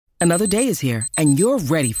Another day is here, and you're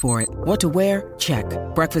ready for it. What to wear? Check.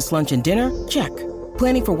 Breakfast, lunch, and dinner? Check.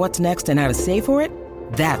 Planning for what's next and how to save for it?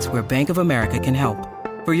 That's where Bank of America can help.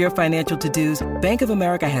 For your financial to-dos, Bank of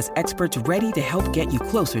America has experts ready to help get you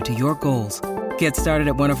closer to your goals. Get started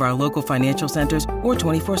at one of our local financial centers or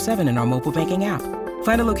 24/7 in our mobile banking app.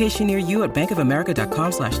 Find a location near you at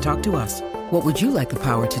bankofamerica.com/talktous. What would you like the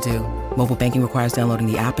power to do? Mobile banking requires downloading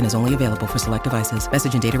the app and is only available for select devices.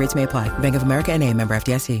 Message and data rates may apply. Bank of America N.A., member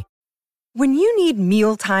FDIC. When you need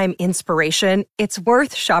mealtime inspiration, it's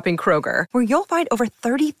worth shopping Kroger, where you'll find over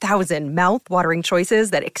 30,000 mouth-watering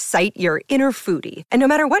choices that excite your inner foodie. And no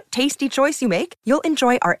matter what tasty choice you make, you'll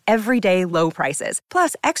enjoy our everyday low prices,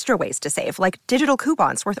 plus extra ways to save, like digital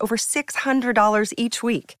coupons worth over $600 each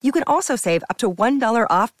week. You can also save up to $1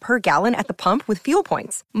 off per gallon at the pump with fuel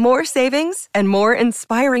points. More savings and more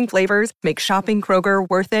inspiring flavors make shopping Kroger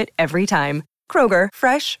worth it every time. Kroger,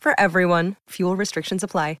 fresh for everyone. Fuel restrictions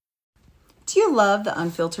apply. Do you love the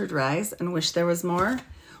Unfiltered Rise and wish there was more?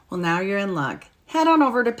 Well, now you're in luck. Head on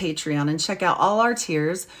over to Patreon and check out all our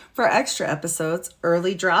tiers for extra episodes,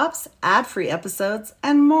 early drops, ad-free episodes,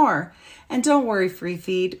 and more. And don't worry, Free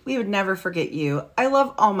Feed, we would never forget you. I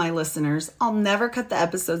love all my listeners. I'll never cut the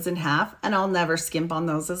episodes in half, and I'll never skimp on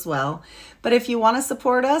those as well. But if you want to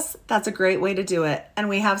support us, that's a great way to do it. And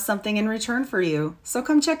we have something in return for you. So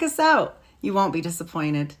come check us out. You won't be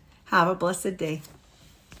disappointed. Have a blessed day.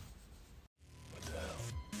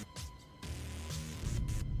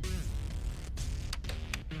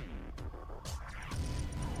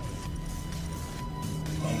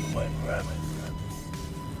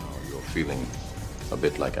 Feeling a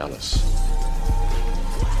bit like Alice.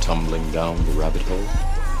 Tumbling down the rabbit hole.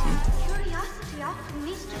 Curiosity often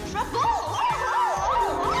leads to trouble.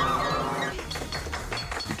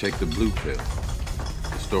 You take the blue pill.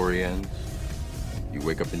 The story ends. You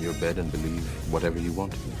wake up in your bed and believe whatever you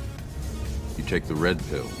want to. You take the red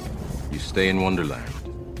pill. You stay in Wonderland.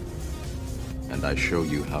 And I show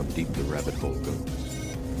you how deep the rabbit hole goes.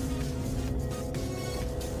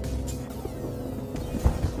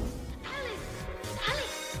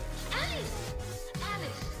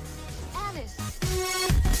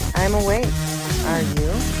 I'm awake. Are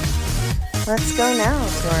you? Let's go now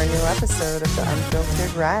to our new episode of The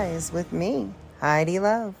Unfiltered Rise with me, Heidi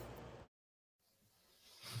Love.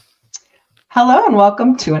 Hello and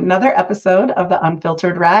welcome to another episode of The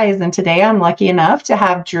Unfiltered Rise. And today I'm lucky enough to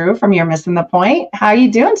have Drew from Your Missen the Point. How are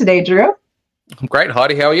you doing today, Drew? I'm great,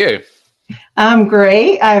 Heidi. How are you? I'm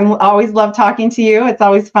great. I always love talking to you. It's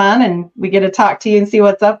always fun, and we get to talk to you and see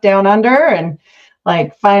what's up down under and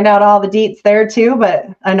like find out all the deets there too. But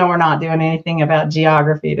I know we're not doing anything about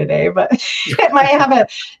geography today, but it might have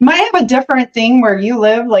a different thing where you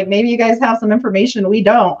live. Like maybe you guys have some information we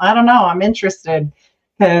don't. I don't know. I'm interested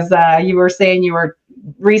because you were saying you were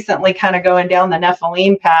recently kind of going down the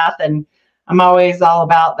Nephilim path, and I'm always all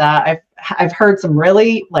about that. I've heard some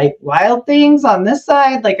really like wild things on this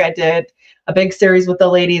side. Like I did a big series with a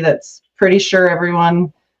lady that's pretty sure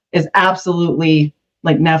everyone is absolutely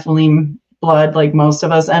like Nephilim blood, like most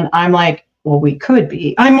of us. And I'm like, well, we could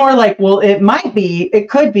be. I'm more like, well, it might be, it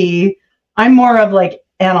could be. I'm more of like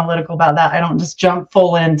analytical about that. I don't just jump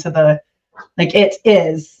full into the, like, it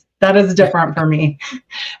is. That is different for me.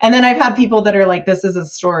 And then I've had people that are like, this is a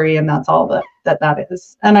story and that's all that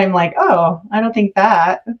is. And I'm like, oh, I don't think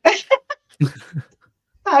that.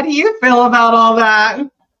 How do you feel about all that?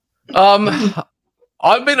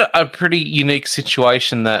 I'm in a pretty unique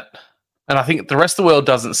situation that, and I think the rest of the world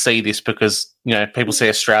doesn't see this because, you know, people see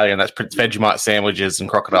Australia and that's Vegemite sandwiches and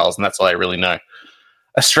crocodiles and that's all they really know.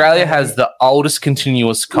 Australia has the oldest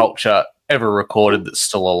continuous culture ever recorded that's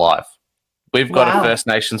still alive. We've got a First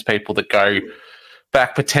Nations people that go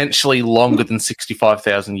back potentially longer than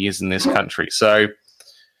 65,000 years in this country. So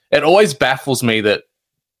it always baffles me that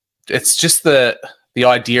it's just the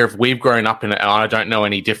idea of we've grown up in it and I don't know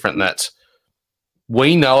any different, that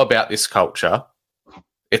we know about this culture.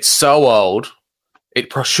 It's so old.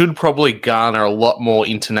 It should probably garner a lot more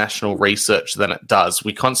international research than it does.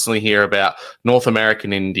 We constantly hear about North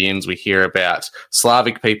American Indians. We hear about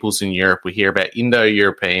Slavic peoples in Europe. We hear about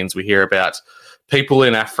Indo-Europeans. We hear about people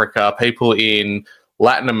in Africa, people in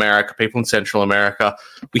Latin America, people in Central America.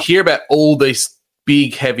 We hear about all this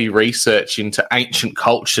big, heavy research into ancient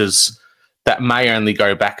cultures that may only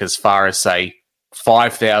go back as far as, say,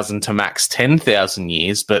 5,000 to max 10,000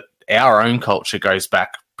 years, but our own culture goes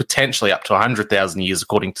back potentially up to 100,000 years,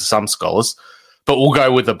 according to some scholars. But we'll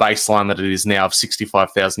go with the baseline that it is now of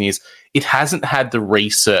 65,000 years. It hasn't had the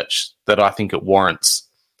research that I think it warrants.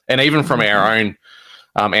 And even from our own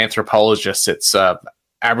anthropologists, it's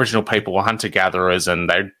Aboriginal people were hunter-gatherers,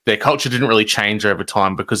 and their culture didn't really change over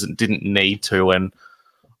time because it didn't need to. And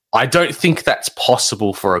I don't think that's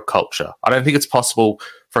possible for a culture. I don't think it's possible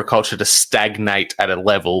for a culture to stagnate at a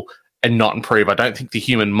level and not improve. I don't think the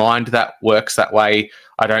human mind that works that way.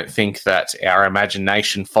 I don't think that our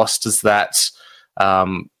imagination fosters that.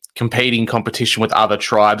 Competing competition with other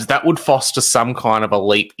tribes, that would foster some kind of a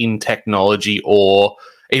leap in technology or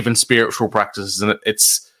even spiritual practices. And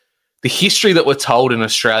it's the history that we're told in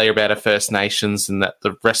Australia about our First Nations and that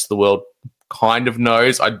the rest of the world kind of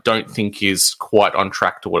knows, I don't think is quite on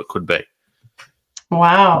track to what it could be.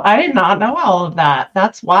 Wow, I did not know all of that.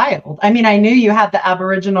 That's wild. I mean, I knew you had the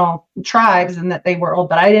Aboriginal tribes and that they were old,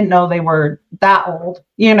 but I didn't know they were that old,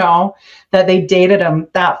 that they dated them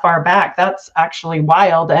that far back. That's actually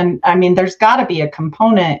wild. And I mean, there's got to be a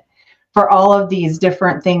component for all of these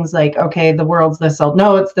different things like, okay, the world's this old.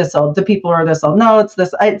 No, it's this old. The people are this old. No, it's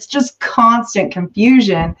this. It's just constant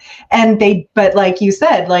confusion. But like you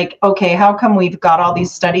said, like, okay, how come we've got all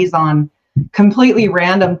these studies on completely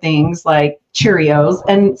random things like Cheerios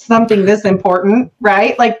and something this important,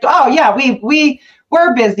 right? Like, oh yeah,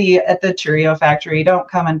 we're busy at the Cheerio factory. Don't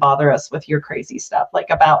come and bother us with your crazy stuff, like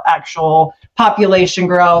about actual population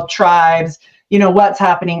growth, tribes, what's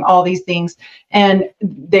happening, all these things. And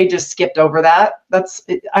they just skipped over that.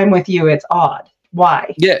 I'm with you. It's odd.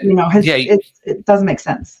 Why? Yeah. It doesn't make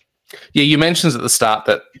sense. Yeah, you mentioned at the start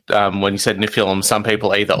that when you said Nephilim, some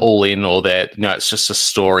people are either all in or it's just a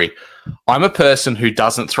story. I'm a person who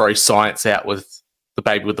doesn't throw science out with the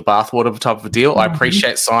baby with the bathwater type of a deal. Mm-hmm. I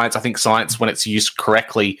appreciate science. I think science, when it's used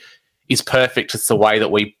correctly, is perfect. It's the way that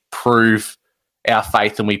we prove our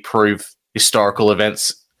faith and we prove historical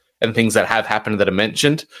events and things that have happened that are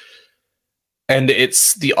mentioned. And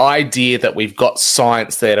it's the idea that we've got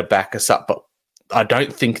science there to back us up. But I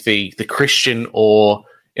don't think the Christian or,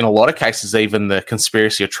 in a lot of cases, even the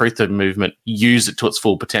conspiracy or truth movement use it to its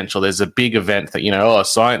full potential. There's a big event that,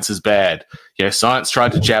 science is bad. Science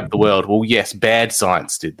tried to jab the world. Well, yes, bad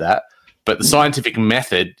science did that. But the scientific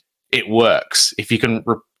method, it works. If you can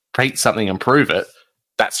repeat something and prove it,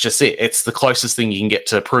 that's just it. It's the closest thing you can get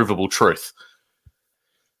to provable truth.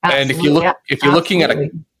 Absolutely. And if you're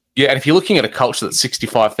looking at a culture that's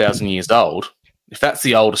 65,000 years old, if that's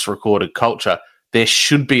the oldest recorded culture, there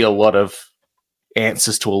should be a lot of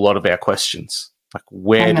answers to a lot of our questions. Like,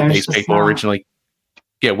 where did these people originally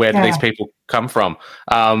where did these people come from?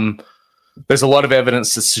 There's a lot of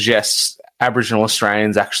evidence that suggests Aboriginal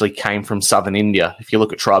Australians actually came from southern India. If you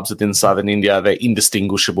look at tribes within southern India, they're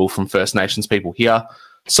indistinguishable from First Nations people here.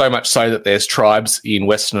 So much so that there's tribes in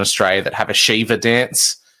Western Australia that have a Shiva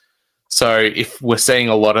dance. So if we're seeing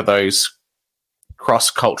a lot of those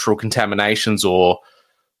cross-cultural contaminations or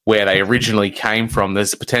where they originally came from,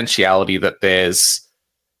 there's a potentiality that there's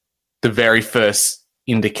the very first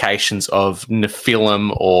indications of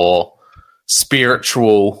Nephilim or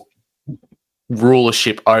spiritual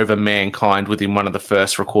rulership over mankind within one of the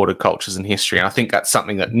first recorded cultures in history. And I think that's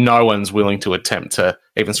something that no one's willing to attempt to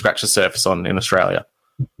even scratch the surface on in Australia.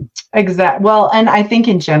 Exactly. Well, and I think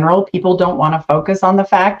in general, people don't want to focus on the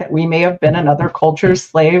fact that we may have been another culture's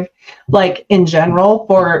slave, like in general,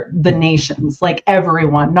 for the nations, like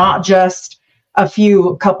everyone, not just a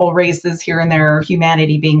couple races here and there,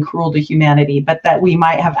 humanity being cruel to humanity, but that we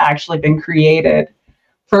might have actually been created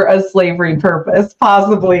for a slavery purpose,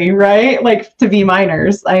 possibly, right? Like to be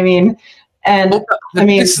minors. I mean,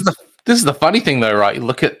 this is the funny thing though, right? You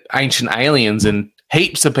look at Ancient Aliens and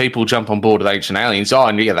heaps of people jump on board with Ancient Aliens. Oh,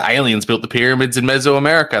 and yeah, the aliens built the pyramids in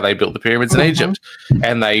Mesoamerica. They built the pyramids in Egypt,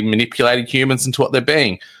 and they manipulated humans into what they're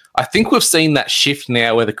being. I think we've seen that shift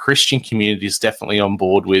now where the Christian community is definitely on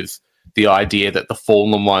board with the idea that the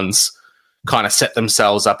fallen ones kind of set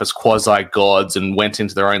themselves up as quasi-gods and went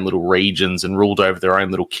into their own little regions and ruled over their own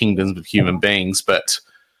little kingdoms of human beings. But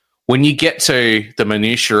when you get to the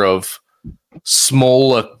minutiae of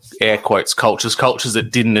smaller, air quotes, cultures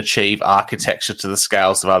that didn't achieve architecture to the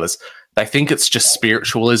scales of others, they think it's just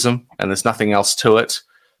spiritualism and there's nothing else to it.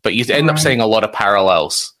 But you end up seeing a lot of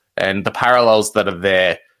parallels, and the parallels that are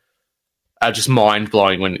there are just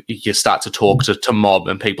mind-blowing when you start to talk to mob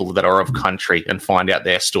and people that are of country and find out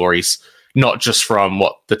their stories, not just from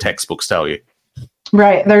what the textbooks tell you.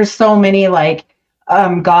 Right. There's so many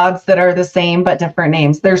gods that are the same but different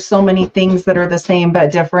names. There's so many things that are the same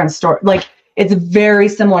but different story. Like, it's very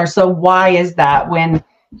similar. So why is that when,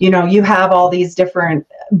 you have all these different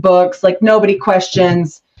books, like nobody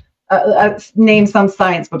questions, name some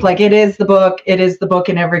science book. Like it is the book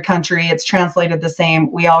in every country. It's translated the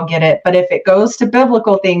same. We all get it. But if it goes to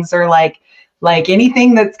biblical things or like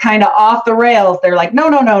anything that's kind of off the rails, they're like, no,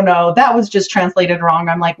 that was just translated wrong.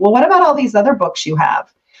 I'm like, well, what about all these other books you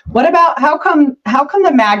have? What about how come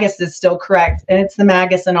the Magus is still correct and it's the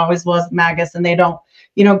Magus and always was Magus, and they don't,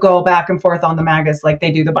 go back and forth on the Magus like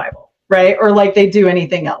they do the Bible, right? Or like they do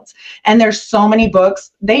anything else. And there's so many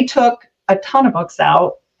books. They took a ton of books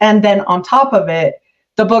out, and then on top of it,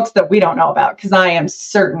 the books that we don't know about, because I am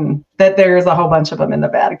certain that there's a whole bunch of them in the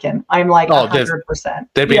Vatican. I'm like 100%.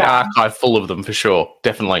 There'd be an archive full of them for sure.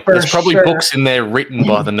 Definitely. There's probably books in there written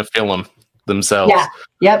by the Nephilim themselves. Yeah.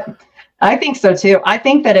 Yep. I think so too. I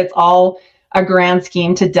think that it's all a grand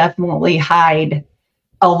scheme to definitely hide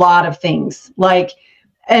a lot of things. Like,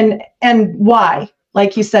 and why?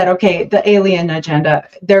 Like you said, okay, the alien agenda,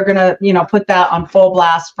 they're going to, put that on full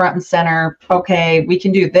blast, front and center. Okay, we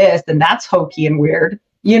can do this, and that's hokey and weird,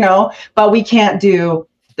 but we can't do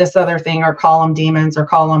this other thing, or call them demons, or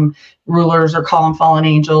call them rulers, or call them fallen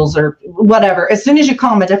angels, or whatever. As soon as you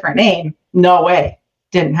call them a different name, no way,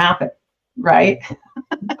 didn't happen, right?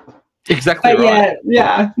 Exactly right.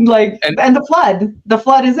 Yeah. Like, and the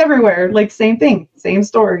flood is everywhere. Like, same thing, same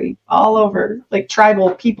story, all over. Like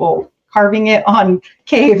tribal people carving it on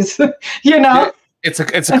caves, Yeah, it's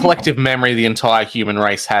a collective memory the entire human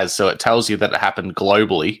race has. So it tells you that it happened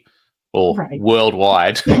globally or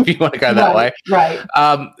worldwide, if you want to go that way. Right.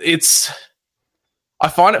 I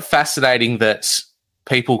find it fascinating that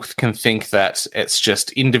people can think that it's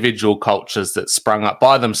just individual cultures that sprung up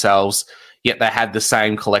by themselves, yet they had the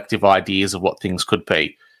same collective ideas of what things could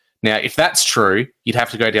be. Now, if that's true, you'd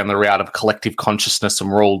have to go down the route of collective consciousness,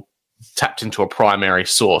 and we're all tapped into a primary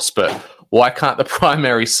source. But why can't the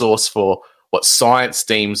primary source for what science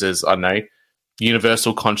deems as, I don't know,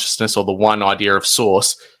 universal consciousness, or the one idea of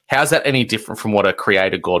source, how's that any different from what a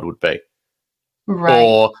creator God would be? Right.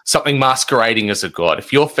 Or something masquerading as a god?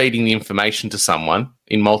 If you're feeding the information to someone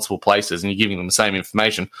in multiple places and you're giving them the same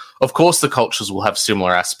information, of course the cultures will have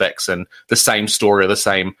similar aspects, and the same story or the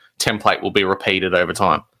same template will be repeated over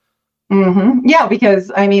time. Mm-hmm. Yeah,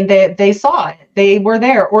 because I mean, they saw it, they were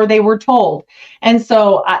there, or they were told. And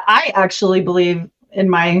so I actually believe, in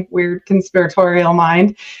my weird conspiratorial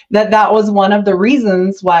mind, that was one of the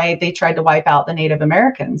reasons why they tried to wipe out the Native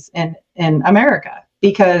Americans in America,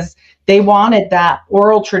 because they wanted that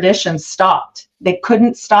oral tradition stopped. They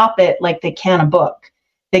couldn't stop it like they can a book.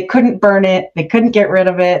 They couldn't burn it. They couldn't get rid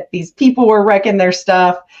of it. These people were wrecking their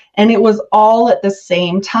stuff. And it was all at the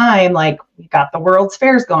same time. Like, we got the World's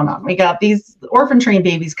Fairs going on. We got these orphan train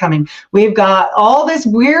babies coming. We've got all this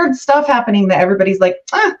weird stuff happening that everybody's like,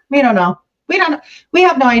 we don't know. We don't know. We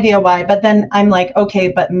have no idea why. But then I'm like, okay,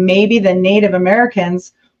 but maybe the Native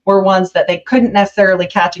Americans were ones that they couldn't necessarily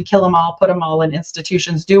catch and kill them all, put them all in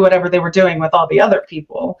institutions, do whatever they were doing with all the other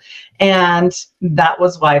people. And that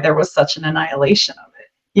was why there was such an annihilation of it.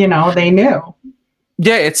 They knew.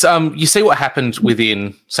 Yeah, it's you see what happened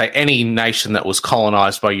within, say, any nation that was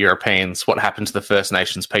colonized by Europeans. What happened to the First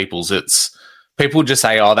Nations peoples? It's people just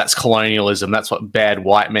say, "Oh, that's colonialism. That's what bad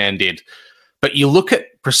white man did." But you look at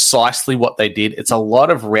precisely what they did. It's a lot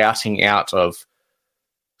of routing out of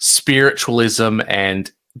spiritualism and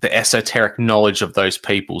the esoteric knowledge of those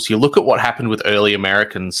peoples. You look at what happened with early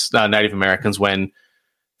Native Americans, when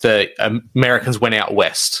the Americans went out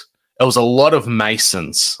west. It was a lot of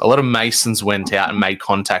Masons. A lot of Masons went out and made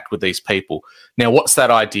contact with these people. Now, what's that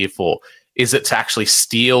idea for? Is it to actually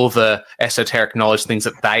steal the esoteric knowledge, things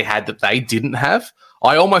that they had that they didn't have?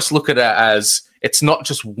 I almost look at it as it's not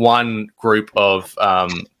just one group of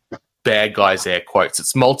bad guys, air quotes.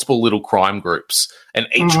 It's multiple little crime groups, and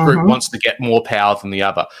each group wants to get more power than the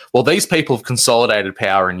other. Well, these people have consolidated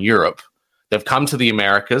power in Europe. They've come to the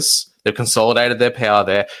Americas. They've consolidated their power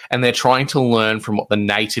there, and they're trying to learn from what the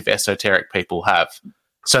native esoteric people have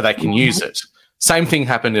so they can use it. Same thing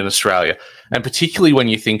happened in Australia, and particularly when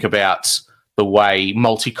you think about the way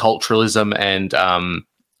multiculturalism and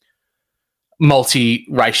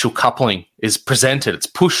multiracial coupling is presented. It's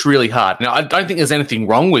pushed really hard. Now, I don't think there's anything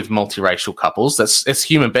wrong with multiracial couples. It's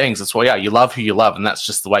human beings. That's why you love who you love, and that's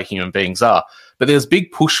just the way human beings are. But there's a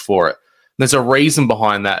big push for it. There's a reason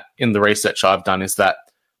behind that in the research I've done, is that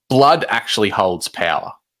blood actually holds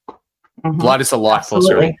power. Blood is a life force.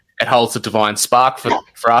 It holds the divine spark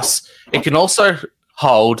for us. It can also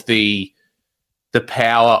hold the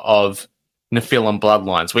power of Nephilim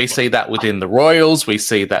bloodlines. We see that within the royals. We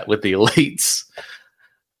see that with the elites.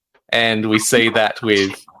 And we see that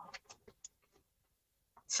with...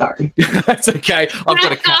 Sorry. That's okay. I've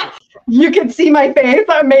got a cat. You can see my face,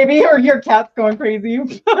 maybe, or your cat's going crazy.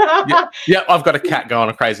 Yeah, I've got a cat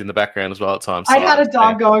going crazy in the background as well at times. I had a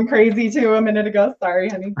dog going crazy too a minute ago. Sorry,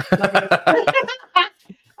 honey.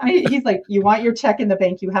 He's like, you want your check in the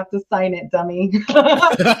bank, you have to sign it, dummy.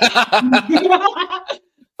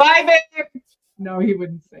 Bye, babe. No, he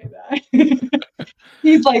wouldn't say that.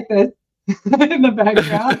 He's like this in the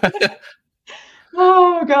background.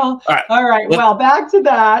 Oh god! All right. Well, back to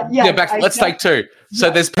that. Yes, yeah. Let's take two. So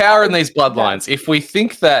there's power in these bloodlines. If we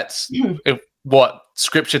think that what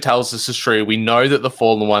Scripture tells us is true, we know that the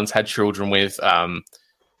fallen ones had children with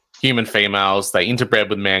human females. They interbred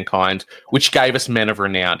with mankind, which gave us men of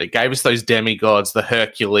renown. It gave us those demigods, the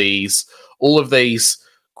Hercules, all of these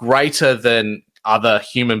greater than other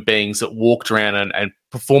human beings that walked around and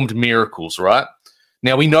performed miracles. Right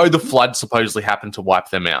now, we know the flood supposedly happened to wipe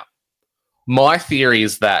them out. My theory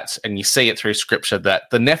is that, and you see it through Scripture, that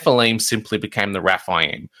the Nephilim simply became the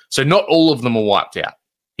Raphaim. So not all of them are wiped out.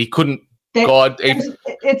 He couldn't.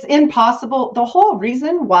 It's impossible. The whole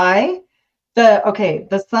reason why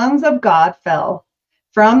the sons of God fell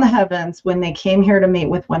from the heavens when they came here to mate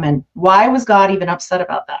with women. Why was God even upset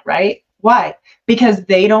about that? Right? Why? Because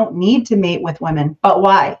they don't need to mate with women. But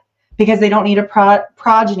why? Because they don't need a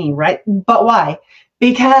progeny. Right? But why?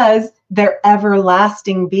 Because they're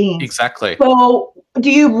everlasting beings. Exactly. So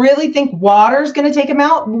do you really think water's going to take them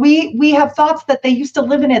out? We have thoughts that they used to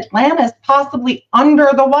live in Atlantis, possibly under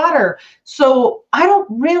the water. So I don't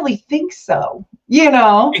really think so.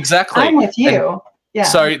 Exactly. I'm with you. Yeah.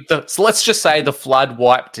 So let's just say the flood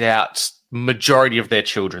wiped out majority of their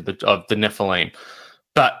children, of the Nephilim.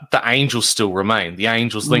 But the angels still remain. The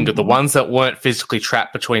angels lingered. The ones that weren't physically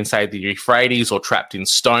trapped between, say, the Euphrates or trapped in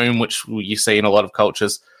stone, which you see in a lot of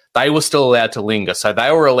cultures, they were still allowed to linger. So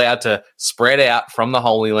they were allowed to spread out from the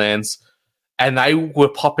Holy Lands, and they were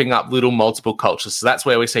popping up little multiple cultures. So that's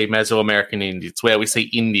where we see Mesoamerican India. It's where we see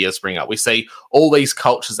India spring up. We see all these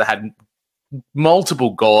cultures that had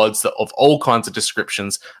multiple gods of all kinds of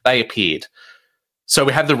descriptions. They appeared. So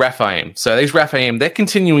we have the Raphaim. So these Raphaim, they're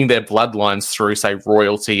continuing their bloodlines through, say,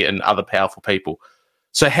 royalty and other powerful people.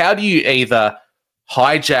 So how do you either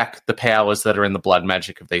hijack the powers that are in the blood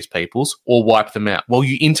magic of these peoples or wipe them out? Well,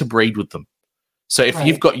 you interbreed with them. So if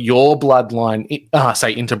you've got your bloodline,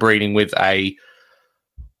 say, interbreeding with a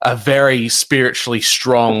very spiritually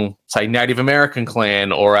strong, say, Native American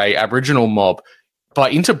clan or a Aboriginal mob, by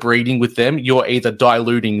interbreeding with them, you're either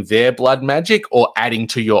diluting their blood magic or adding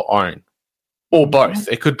to your own. Or both.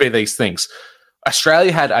 It could be these things.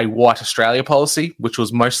 Australia had a white Australia policy, which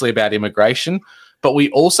was mostly about immigration, but we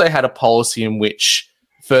also had a policy in which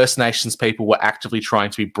First Nations people were actively trying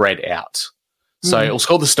to be bred out. So it was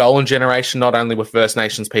called the Stolen Generation. Not only were First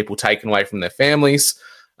Nations people taken away from their families,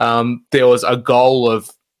 there was a goal of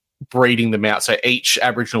breeding them out. So each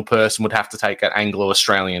Aboriginal person would have to take an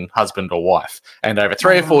Anglo-Australian husband or wife. And over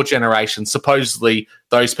 3 or 4 generations, supposedly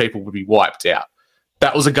those people would be wiped out.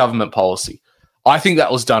 That was a government policy. I think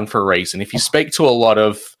that was done for a reason. If you speak to a lot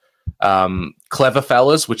of clever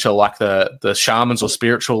fellas, which are like the shamans or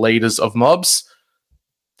spiritual leaders of mobs,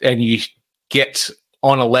 and you get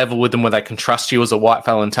on a level with them where they can trust you as a white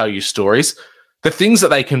fella and tell you stories, the things that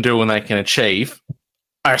they can do and they can achieve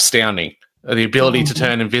are astounding. The ability to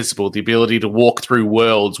turn invisible, the ability to walk through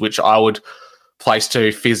worlds, which I would place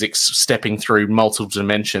to physics, stepping through multiple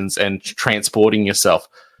dimensions and transporting yourself.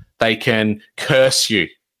 They can curse you.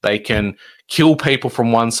 They can kill people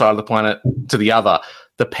from one side of the planet to the other.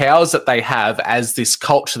 The powers that they have as this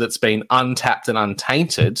culture that's been untapped and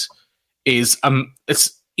untainted is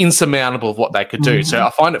it's insurmountable of what they could do. So I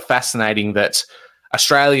find it fascinating that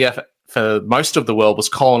Australia, for most of the world, was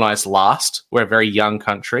colonized last. We're a very young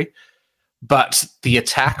country. But the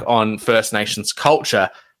attack on First Nations culture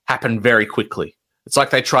happened very quickly. It's like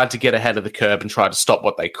they tried to get ahead of the curve and try to stop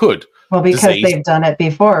what they could. Well, because they've done it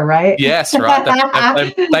before, right? Yes,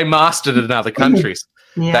 right. They mastered it in other countries.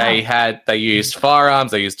 Yeah. They used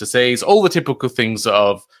firearms, they used disease, all the typical things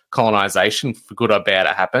of colonization, for good or bad,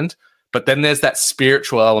 it happened. But then there's that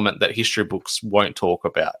spiritual element that history books won't talk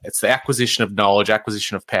about. It's the acquisition of knowledge,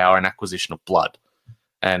 acquisition of power, and acquisition of blood.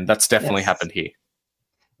 And that's definitely happened here.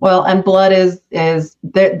 Well, and blood is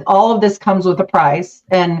all of this comes with a price.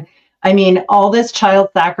 And I mean, all this child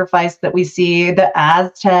sacrifice that we see, the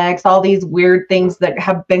Aztecs, all these weird things that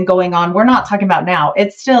have been going on, we're not talking about now.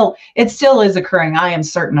 It still is occurring. I am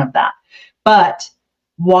certain of that. But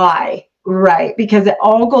why? Right. Because it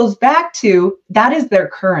all goes back to that is their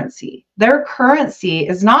currency. Their currency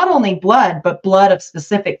is not only blood, but blood of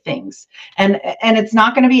specific things. And it's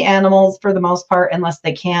not going to be animals for the most part, unless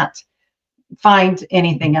they can't find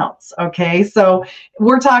anything else. Okay. So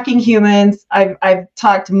we're talking humans. I've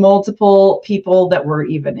talked to multiple people that were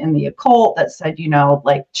even in the occult that said,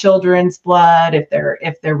 like children's blood, if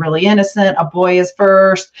they're really innocent, a boy is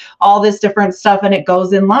first, all this different stuff. And it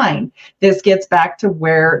goes in line. This gets back to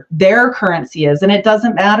where their currency is. And it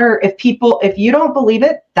doesn't matter if you don't believe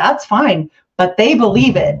it, that's fine. but they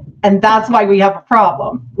believe it. And that's why we have a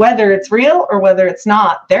problem. Whether it's real or whether it's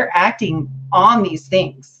not, they're acting on these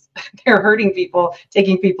things. They're hurting people,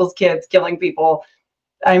 taking people's kids, killing people.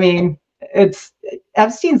 I mean, it's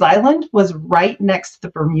Epstein's Island was right next to the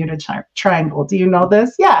Bermuda Triangle. Do you know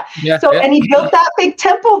this? Yeah. And he built that big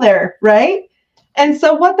temple there, right? And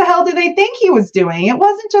so what the hell do they think he was doing? It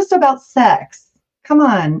wasn't just about sex. Come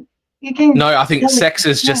on. No, I think sex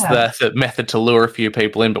is just the method to lure a few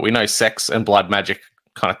people in, but we know sex and blood magic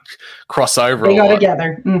kind of cross over. They go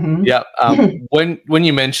together. Mm-hmm. Yeah. When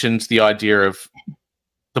you mentioned the idea of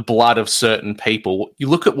the blood of certain people, you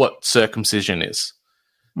look at what circumcision is.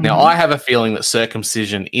 Now, I have a feeling that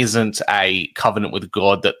circumcision isn't a covenant with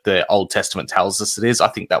God that the Old Testament tells us it is. I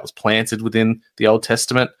think that was planted within the Old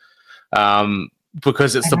Testament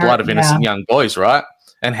because it's the blood of innocent young boys, right?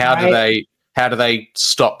 And how do they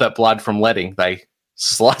stop that blood from letting? They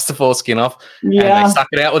slice the foreskin off and they suck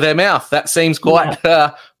it out with their mouth. That seems quite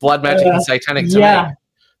blood magic and satanic to me.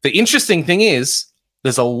 The interesting thing is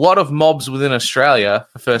there's a lot of mobs within Australia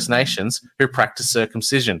for First Nations who practice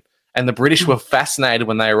circumcision. And the British were fascinated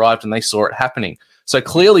when they arrived and they saw it happening. So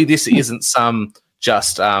clearly this isn't some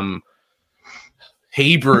just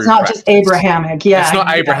Hebrew. It's not just Abrahamic. Yeah. It's not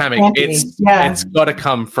Abrahamic. It's got to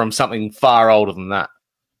come from something far older than that.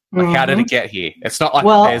 Like, how did it get here? It's not like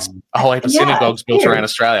there's a whole heap of synagogues built around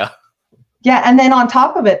Australia. Yeah, and then on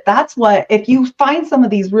top of it, that's what, if you find some of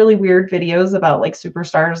these really weird videos about like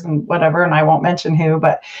superstars and whatever, and I won't mention who,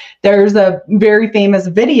 but there's a very famous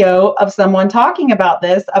video of someone talking about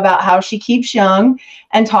this, about how she keeps young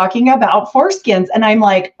and talking about foreskins. And I'm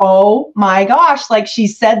like, oh my gosh, like she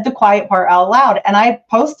said the quiet part out loud. And I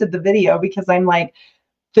posted the video because I'm like,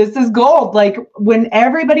 this is gold. Like when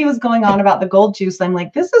everybody was going on about the gold juice, I'm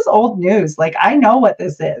like, this is old news. Like, I know what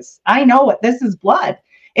this is. I know what this is blood.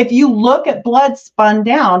 If you look at blood spun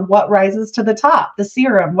down, what rises to the top? The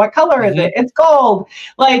serum. What color is it? It's gold.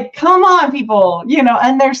 Like, come on, people,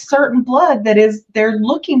 and there's certain blood they're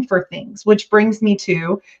looking for things, which brings me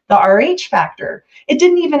to the RH factor. It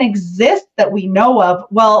didn't even exist that we know of.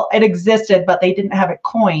 Well, it existed, but they didn't have it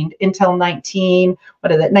coined until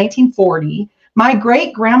 1940. My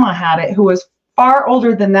great grandma had it, who was far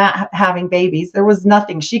older than that, having babies. There was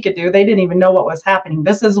nothing she could do. They didn't even know what was happening.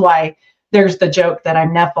 This is why there's the joke that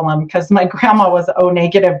I'm Nephilim, because my grandma was O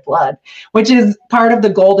negative blood, which is part of the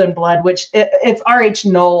golden blood, which it's RH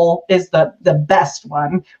null is the best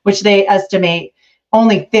one, which they estimate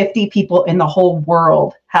only 50 people in the whole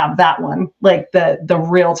world have that one, like the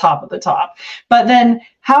real top of the top. But then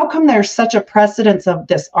how come there's such a precedence of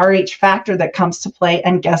this RH factor that comes to play?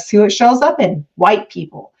 And guess who it shows up in? White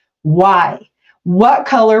people. Why? What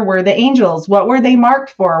color were the angels? What were they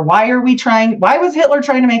marked for? Why was Hitler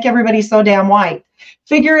trying to make everybody so damn white?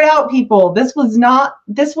 Figure it out, people. This was not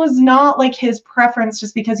like his preference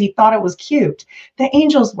just because he thought it was cute. The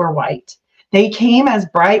angels were white. They came as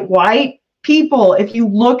bright white people. If you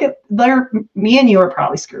look at me and you are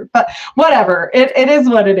probably screwed, but whatever. It is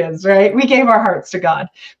what it is, right? We gave our hearts to God.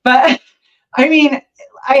 But I mean,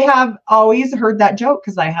 I have always heard that joke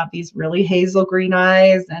because I have these really hazel green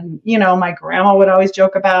eyes, and my grandma would always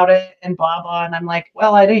joke about it and blah blah. And I'm like,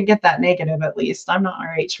 well, I didn't get that negative. At least I'm not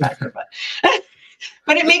RH factor, but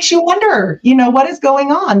but it makes you wonder, what is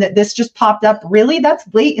going on that this just popped up. Really, that's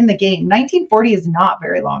late in the game. 1940 is not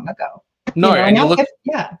very long ago. No, and you look,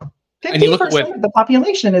 50% of the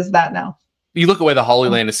population is that now. You look at where the Holy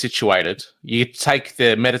Land is situated. You take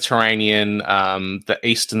the Mediterranean, the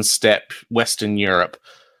Eastern Steppe, Western Europe.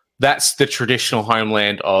 That's the traditional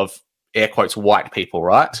homeland of, air quotes, white people,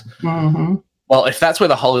 right? Mm-hmm. Well, if that's where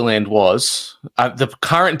the Holy Land was, the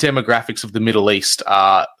current demographics of the Middle East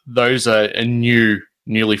are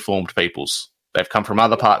newly formed peoples. They've come from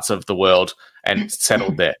other parts of the world and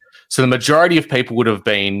settled there. So the majority of people would have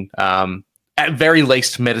been at very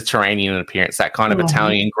least Mediterranean in appearance, that kind of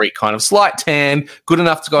Italian, Greek kind of slight tan, good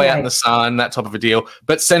enough to go out in the sun, that type of a deal,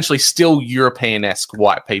 but essentially still European-esque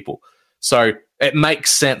white people. So it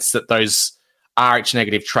makes sense that those RH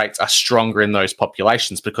negative traits are stronger in those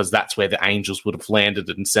populations because that's where the angels would have landed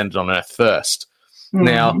and descended on Earth first.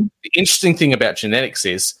 Now, the interesting thing about genetics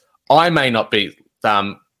is I may not be,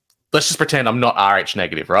 let's just pretend I'm not RH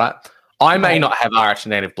negative, right? I may not have RH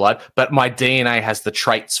negative blood, but my DNA has the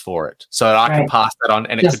traits for it. So that I can pass that on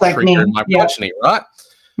and it could trigger in my progeny, right?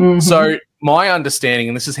 Mm-hmm. So my understanding,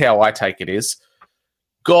 and this is how I take it, is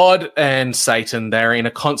God and Satan, they're in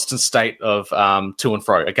a constant state of to and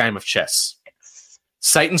fro, a game of chess.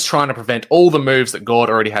 Satan's trying to prevent all the moves that God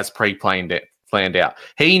already has planned out.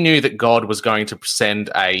 He knew that God was going to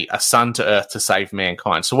send a son to earth to save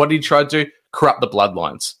mankind. So what did he try to do? Corrupt the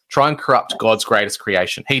bloodlines. Try and corrupt God's greatest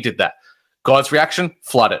creation. He did that. God's reaction,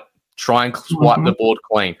 flood it. Try and wipe the board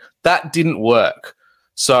clean. That didn't work.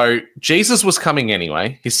 So Jesus was coming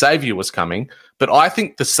anyway. His Savior was coming. But I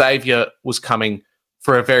think the Savior was coming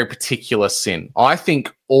for a very particular sin. I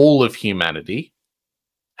think all of humanity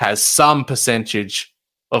has some percentage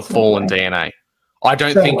of fallen DNA. I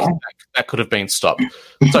don't think that could have been stopped.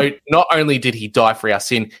 So not only did he die for our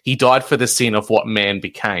sin, he died for the sin of what man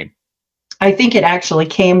became. I think it actually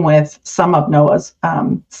came with some of Noah's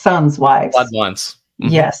sons' wives. Bloodlines.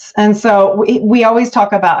 Mm-hmm. Yes. And so we always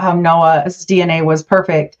talk about how Noah's DNA was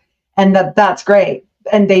perfect, and that's great.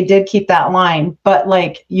 And they did keep that line, but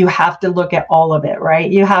like, you have to look at all of it, right?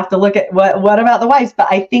 You have to look at what about the wives? But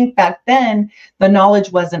I think back then the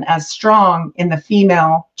knowledge wasn't as strong in the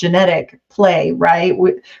female genetic play, right?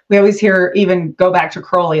 We always hear, even go back to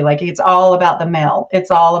Crowley, like it's all about the male. It's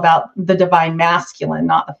all about the divine masculine,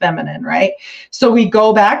 not the feminine, right? So we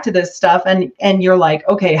go back to this stuff and you're like,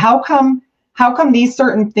 okay, how come these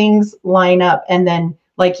certain things line up? And then,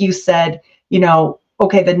 like you said,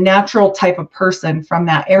 okay, the natural type of person from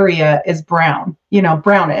that area is brown,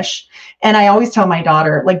 brownish. And I always tell my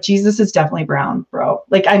daughter, like, Jesus is definitely brown, bro.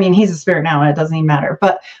 Like, I mean, he's a spirit now and it doesn't even matter.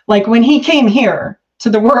 But like, when he came here to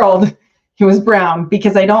the world, he was brown,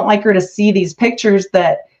 because I don't like her to see these pictures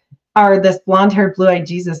that are this blonde-haired, blue-eyed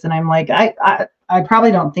Jesus. And I'm like, I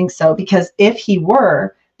probably don't think so, because if he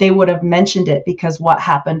were, they would have mentioned it, because what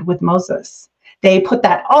happened with Moses? They put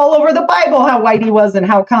that all over the Bible, how white he was and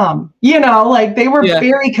how come, like they were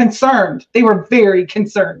very concerned. They were very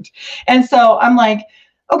concerned. And so I'm like,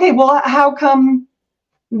 okay, well, how come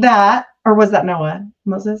that, or was that Noah?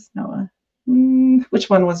 Moses? Noah? Which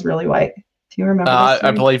one was really white? Do you remember? I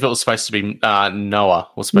believe it was supposed to be Noah.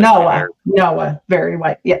 Noah, very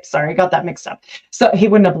white. Yep, sorry, I got that mixed up. So he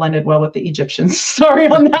wouldn't have blended well with the Egyptians. Sorry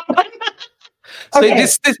on that one. Okay.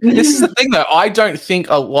 See, this is the thing, though. I don't think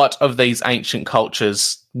a lot of these ancient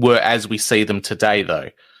cultures were as we see them today, though.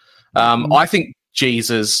 I think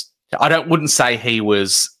Jesus, wouldn't say he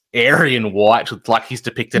was Aryan white, like he's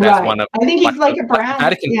depicted as one of. I think he's like a brown.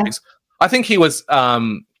 Yeah. I think he was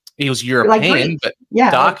European, but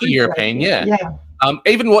darker European. Yeah.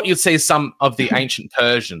 Even what you'd see some of the ancient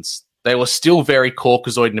Persians, they were still very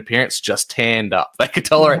Caucasoid in appearance, just tanned up. They could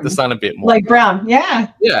tolerate the sun a bit more, like brown.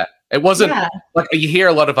 Yeah. It wasn't like you hear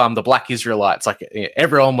a lot of the Black Israelites, like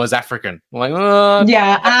everyone was African. I'm like,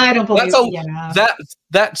 I don't believe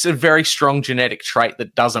that's a very strong genetic trait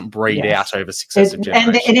that doesn't breed out over successive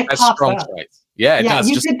generations. And it pops up. Traits. Yeah, it does.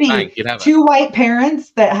 You could be two white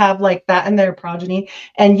parents that have like that in their progeny,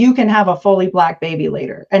 and you can have a fully black baby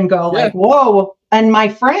later and go like, whoa. And my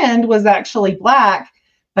friend was actually black,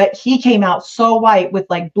 but he came out so white with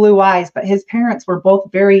like blue eyes, but his parents were both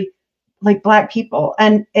very like black people.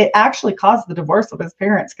 And it actually caused the divorce of his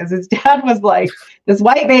parents, because his dad was like, this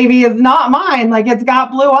white baby is not mine. Like, it's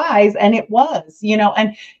got blue eyes. And it was,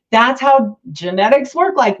 and that's how genetics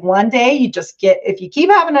work. Like, one day you just if you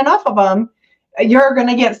keep having enough of them, you're going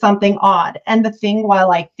to get something odd. And the thing,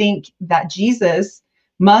 while I think that Jesus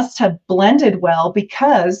must have blended well,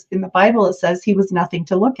 because in the Bible, it says he was nothing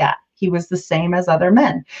to look at. He was the same as other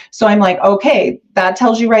men. So I'm like, okay, that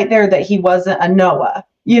tells you right there that he wasn't a Noah,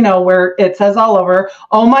 where it says all over,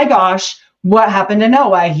 oh my gosh, what happened to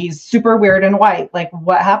Noah? He's super weird and white. Like,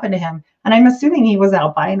 what happened to him? And I'm assuming he was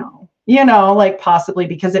albino, like possibly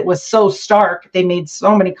because it was so stark. They made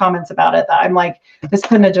so many comments about it that I'm like, this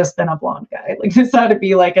couldn't have just been a blonde guy. Like, this had to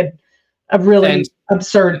be like a really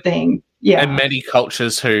absurd thing. Yeah. And many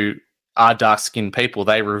cultures who are dark-skinned people,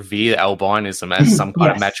 they revere albinism as some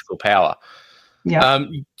kind of magical power. Yeah.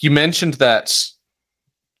 You mentioned that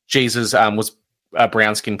Jesus was a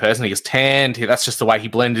brown-skinned person. He was tanned. That's just the way he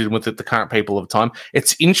blended in with the current people of the time.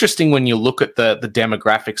 It's interesting when you look at the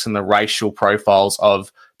demographics and the racial profiles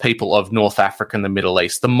of people of North Africa and the Middle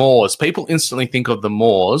East. The Moors, people instantly think of the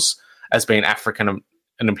Moors as being African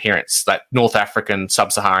in appearance, like North African,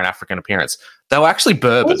 Sub-Saharan African appearance. They were actually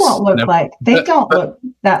Berbers. They don't look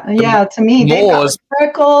that. Yeah, to me, they got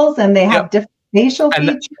freckles and they have different facial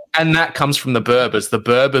features. And that comes from the Berbers. The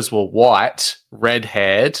Berbers were white,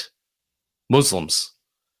 red-haired Muslims.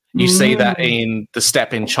 You see that in the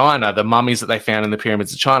steppe in China, the mummies that they found in the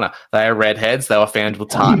pyramids of China. They are redheads. They were found with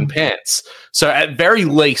tartan pants. So at very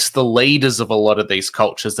least, the leaders of a lot of these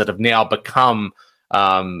cultures that have now become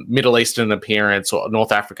Middle Eastern appearance or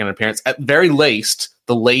North African appearance, at very least,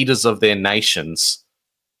 the leaders of their nations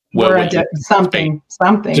were something.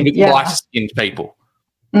 To be light-skinned people.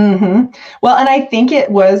 Well, and I think it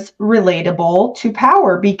was relatable to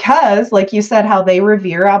power because, like you said, how they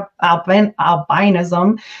revere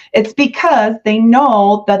albinism. It's because they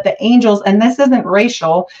know that the angels, and this isn't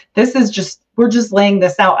racial, this is just, we're just laying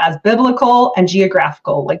this out as biblical and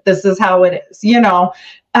geographical. Like, this is how it is, you know.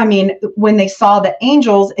 I mean, when they saw the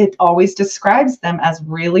angels, it always describes them as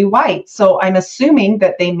really white. So I'm assuming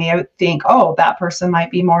that they may think, oh, that person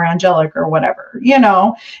might be more angelic or whatever. You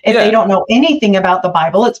know, if they don't know anything about the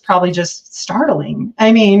Bible, it's probably just startling.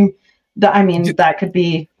 I mean, that could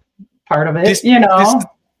be part of it,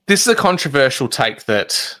 This is a controversial take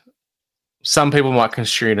that some people might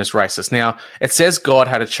construe as racist. Now, it says God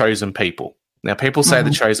had a chosen people. Now, people say the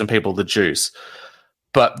chosen people, the Jews.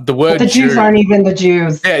 But the word Jews aren't even the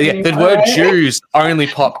Jews. Yeah. The word Jews only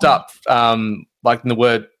popped up like in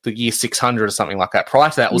the year 600 or something like that. Prior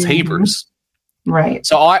to that was Hebrews. Right.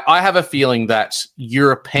 So I have a feeling that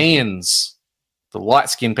Europeans, the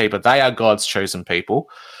light-skinned people, they are God's chosen people.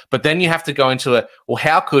 But then you have to go into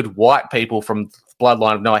how could white people from the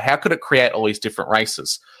bloodline of Noah, how could it create all these different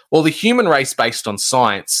races? Well, the human race based on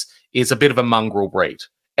science is a bit of a mongrel breed.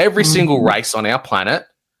 Every single race on our planet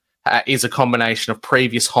is a combination of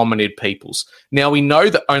previous hominid peoples. Now, we know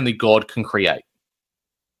that only God can create.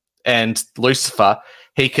 And Lucifer,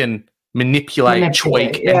 he can manipulate,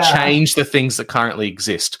 tweak, and change the things that currently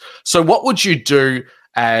exist. So what would you do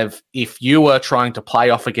if you were trying to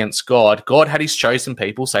play off against God? God had his chosen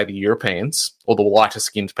people, say the Europeans or the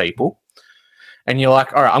lighter-skinned people. And you're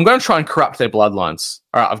like, all right, I'm going to try and corrupt their bloodlines.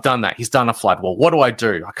 All right, I've done that. He's done a flood. Well, what do I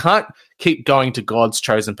do? I can't keep going to God's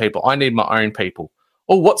chosen people. I need my own people.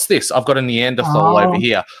 Oh, what's this? I've got a Neanderthal over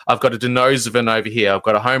here. I've got a Denisovan over here. I've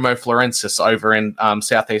got a Homo florensis over in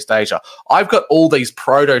Southeast Asia. I've got all these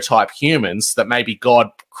prototype humans that maybe God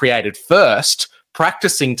created first,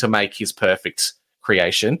 practicing to make his perfect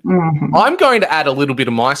creation. I'm going to add a little bit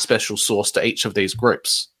of my special sauce to each of these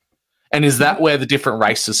groups. And is that where the different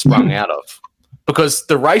races sprung out of? Because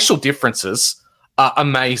the racial differences are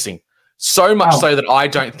amazing. So much so that I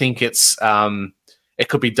don't think it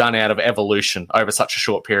could be done out of evolution over such a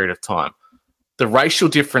short period of time. The racial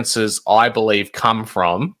differences, I believe, come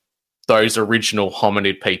from those original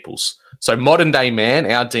hominid peoples. So modern day man,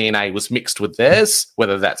 our DNA was mixed with theirs,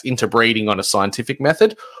 whether that's interbreeding on a scientific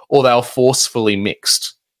method or they were forcefully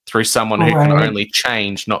mixed through someone who can only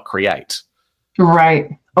change, not create. Right.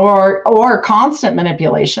 Or constant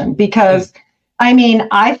manipulation, because I mean,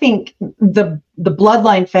 I think the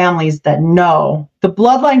bloodline families that know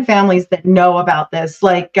about this,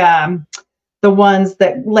 like the ones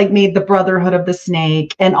that like made the Brotherhood of the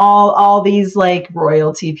Snake and all these like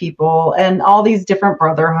royalty people and all these different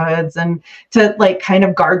brotherhoods, and to like kind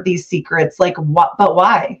of guard these secrets, like what, but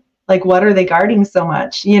why? Like, what are they guarding so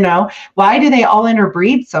much? You know, why do they all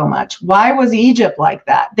interbreed so much? Why was Egypt like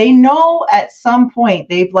that? They know at some point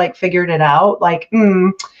they've like figured it out. Like,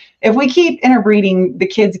 if we keep interbreeding, the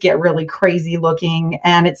kids get really crazy looking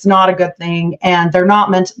and it's not a good thing. And they're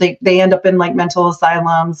not they end up in like mental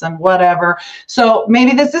asylums and whatever. So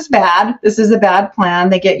maybe this is bad. This is a bad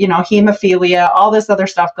plan. They get, hemophilia, all this other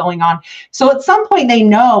stuff going on. So at some point they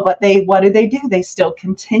know, but what do? They still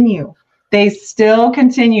continue.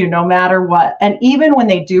 No matter what. And even when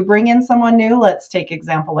they do bring in someone new, let's take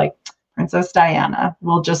example like Princess Diana.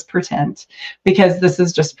 We'll just pretend, because this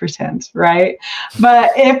is just pretend, right?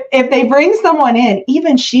 But if they bring someone in,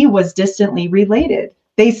 even she was distantly related.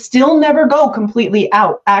 They still never go completely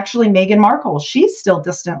out. Actually, Meghan Markle, she's still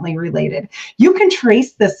distantly related. You can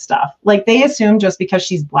trace this stuff. Like, they assume just because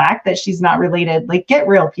she's Black that she's not related. Like, get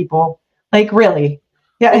real, people. Like, really.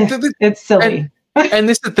 Yeah, it's silly. And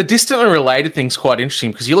the distantly related thing's quite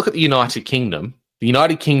interesting, because you look at the United Kingdom. The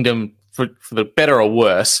United Kingdom, for the better or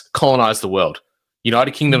worse, colonized the world.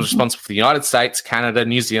 United Kingdom is responsible for the United States, Canada,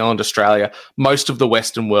 New Zealand, Australia. Most of the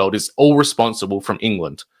Western world is all responsible from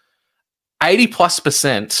England.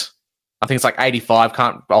 80+%, I think it's like 85,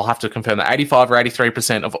 I'll have to confirm that, 85 or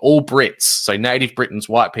 83% of all Brits, so native Britons,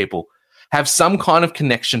 white people, have some kind of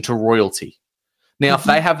connection to royalty. Now, if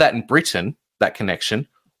they have that in Britain, that connection,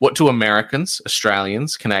 what do Americans,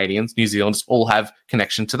 Australians, Canadians, New Zealanders all have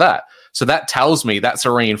connection to that? So that tells me that's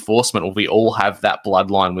a reinforcement of we all have that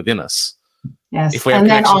bloodline within us. Yes. If we have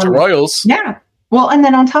connection to royals. Yeah. Well, and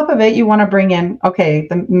then on top of it, you want to bring in,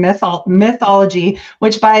 the mythology,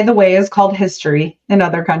 which, by the way, is called history in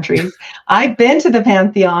other countries. I've been to the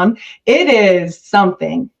Pantheon. It is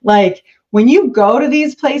something. Like, when you go to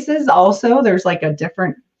these places, also, there's like a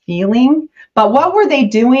different feeling. But what were they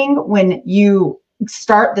doing when you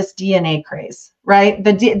start this DNA craze, right?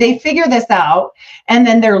 They figure this out and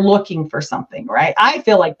then they're looking for something, right? I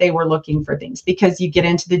feel like they were looking for things, because you get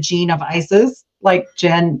into the gene of Isis, like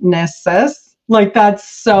Genesis. Like, that's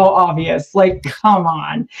so obvious. Like, come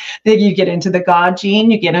on. Then you get into the God gene,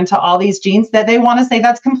 you get into all these genes that they want to say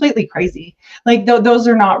that's completely crazy. Like, those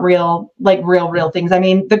are not real, like real things. I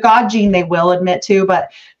mean, the God gene they will admit to,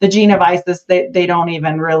 but the gene of Isis, they don't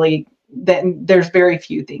even really, there's very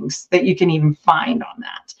few things that you can even find on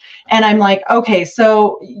that. And I'm like, okay,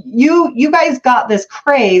 so you guys got this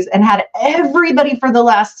craze and had everybody for the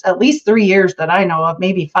last at least 3 years that I know of,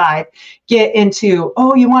 maybe 5, get into,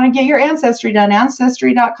 oh, you want to get your ancestry done,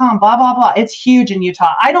 ancestry.com, blah, blah, blah. It's huge in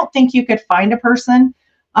Utah. I don't think you could find a person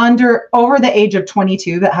over the age of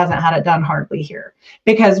 22 that hasn't had it done hardly here.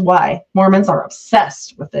 Because why? Mormons are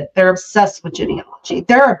obsessed with it. They're obsessed with genealogy.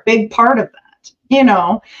 They're a big part of that, you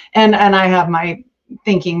know, and I have my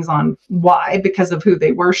thinkings on why, because of who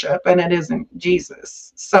they worship, and it isn't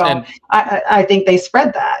Jesus. So I think they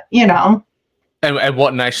spread that, you know. And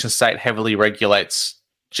what nation state heavily regulates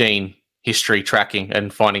gene history tracking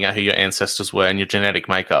and finding out who your ancestors were and your genetic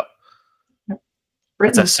makeup?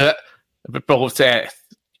 Britain.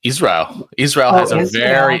 Israel. Israel has a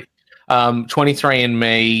very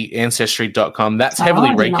 23andMe, Ancestry.com. That's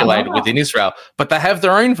heavily regulated within Israel, but they have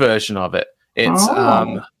their own version of it.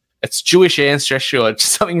 It's Jewish ancestry, or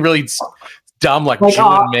something really dumb like Jew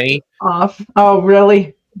and Me. Oh,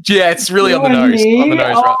 really? Yeah, it's really on the nose.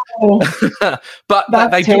 Right?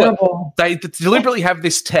 But they terrible. They deliberately have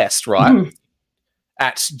this test, right?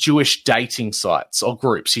 At Jewish dating sites or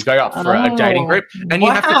groups. You go up for a dating group and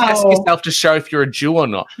you have to test yourself to show if you're a Jew or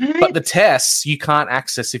not. But the tests you can't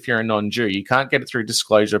access if you're a non-Jew. You can't get it through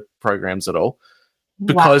disclosure programs at all.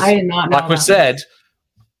 Because, like we said,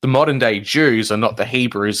 the modern day Jews are not the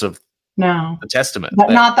Hebrews of the Testament. But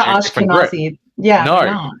not the Ashkenazi. Yeah.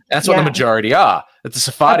 No, that's what the majority are. It's the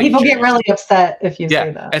Sephardic people Jews. Get really upset if you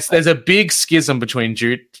say that. There's a big schism between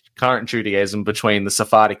current Judaism between the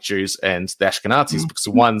Sephardic Jews and the Ashkenazis because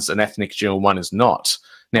one's an ethnic Jew and one is not.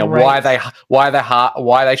 Now, why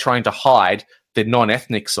are they trying to hide the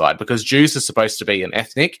non-ethnic side? Because Jews are supposed to be an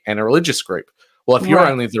ethnic and a religious group. Well, if you're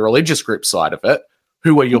only the religious group side of it,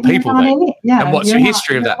 who are your people then? And what's your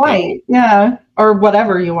history of that? Right. Yeah. Or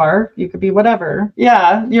whatever you are. You could be whatever.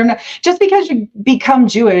 Yeah. You're not, just because you become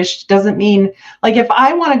Jewish doesn't mean, like, if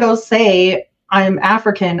I want to go say I'm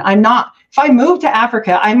African, I'm not. If I move to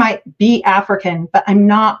Africa, I might be African, but I'm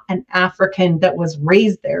not an African that was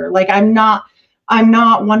raised there. Like, I'm not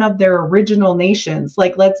one of their original nations.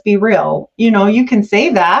 Like, let's be real. You know, you can say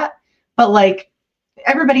that, but like,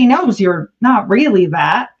 everybody knows you're not really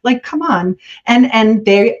that. Like, come on. And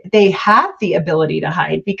they have the ability to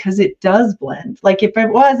hide because it does blend. Like, if it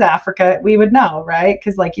was Africa, we would know, right?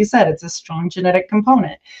 Because like you said, it's a strong genetic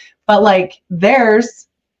component. But like theirs,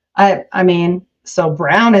 I mean, so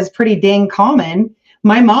brown is pretty dang common.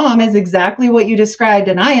 My mom is exactly what you described,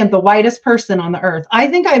 and I am the whitest person on the earth. I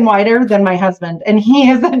think I'm whiter than my husband, and he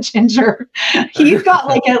is a ginger. He's got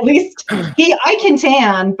like at least I can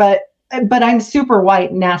tan, but I'm super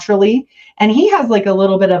white naturally. And he has like a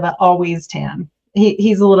little bit of an always tan.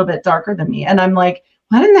 He's a little bit darker than me. And I'm like,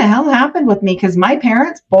 what in the hell happened with me? Because my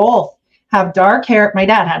parents both have dark hair. My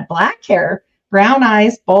dad had black hair, brown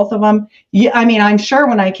eyes, both of them. Yeah, I mean, I'm sure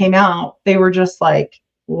when I came out, they were just like,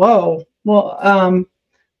 whoa, well,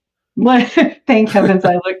 thank heavens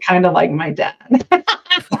I look kind of like my dad.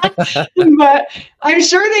 But I'm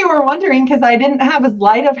sure they were wondering because I didn't have as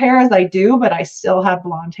light of hair as I do, but I still have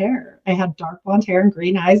blonde hair. I had dark blonde hair and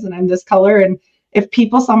green eyes, and I'm this color. And if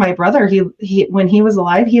people saw my brother, he when he was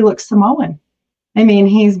alive, he looked Samoan. I mean,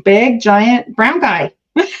 he's big, giant, brown guy.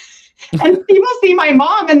 And people see my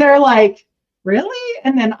mom and they're like, really?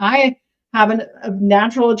 And then I have a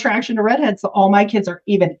natural attraction to redheads. So all my kids are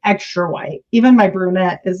even extra white. Even my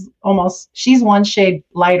brunette is she's one shade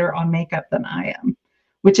lighter on makeup than I am,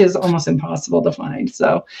 which is almost impossible to find.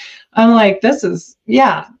 So I'm like,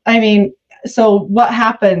 I mean, so what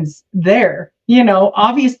happens there? You know,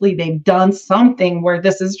 obviously they've done something where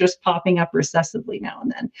this is just popping up recessively now and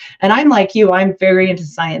then. And I'm like you, I'm very into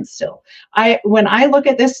science still. When I look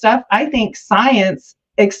at this stuff, I think science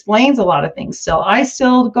explains a lot of things still. I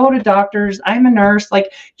still go to doctors. I'm a nurse.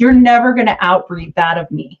 Like, you're never going to outbreed that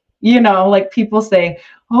of me. You know, like people say,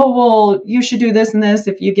 oh, well, you should do this and this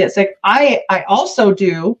if you get sick. I also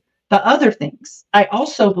do the other things. I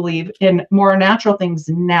also believe in more natural things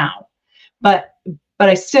now, but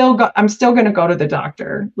I'm still going to go to the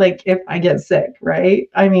doctor. Like, if I get sick, right?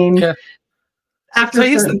 I mean, after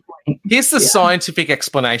here's the scientific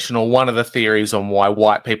explanation, or one of the theories on why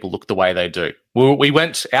white people look the way they do. We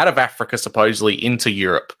went out of Africa supposedly into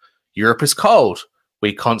Europe. Europe is cold.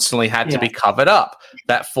 We constantly had to be covered up.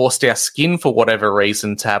 That forced our skin, for whatever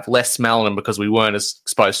reason, to have less melanin because we weren't as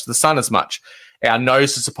exposed to the sun as much. our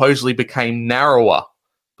noses supposedly became narrower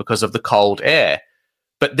because of the cold air.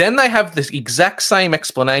 But then they have this exact same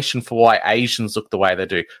explanation for why Asians look the way they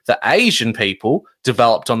do. The Asian people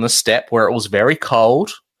developed on the steppe where it was very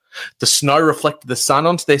cold. The snow reflected the sun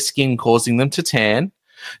onto their skin, causing them to tan.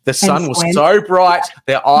 The sun was so bright,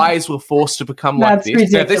 their eyes were forced to become like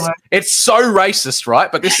this. It's so racist,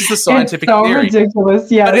 right? But this is the scientific theory. It's so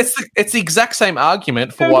ridiculous, yeah. But it's the exact same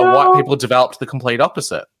argument for why white people developed the complete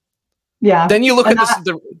opposite. Yeah. Then you look at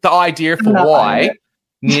the idea for why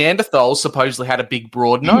Neanderthals supposedly had a big,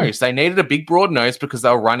 broad nose. They needed a big, broad nose because they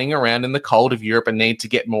were running around in the cold of Europe and needed to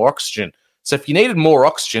get more oxygen. So if you needed more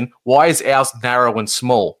oxygen, why is ours narrow and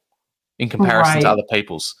small in comparison to other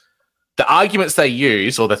people's? The arguments they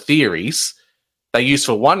use, or the theories, they use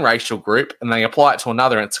for one racial group and they apply it to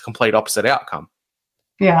another, and it's a complete opposite outcome.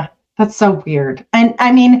 Yeah, that's so weird. And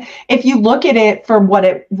I mean, if you look at it from what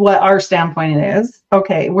our standpoint is,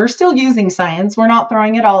 okay, we're still using science. We're not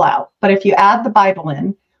throwing it all out. But if you add the Bible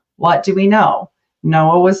in, what do we know?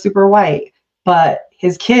 Noah was super white, but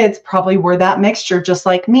his kids probably were that mixture just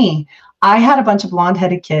like me. I had a bunch of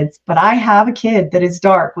blonde-headed kids, but I have a kid that is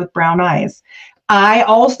dark with brown eyes. I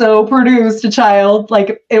also produced a child.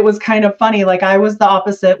 Like, it was kind of funny. Like, I was the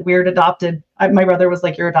opposite, weird adopted. My brother was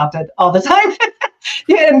like, you're adopted all the time.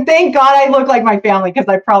 And thank God I look like my family, because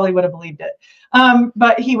I probably would have believed it.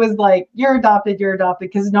 But he was like, you're adopted,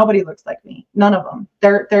 because nobody looks like me. None of them.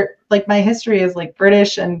 They're like, my history is like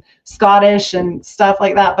British and Scottish and stuff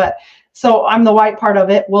like that. But so I'm the white part of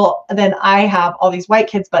it. Well, then I have all these white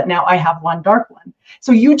kids, but now I have one dark one.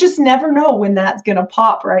 So you just never know when that's going to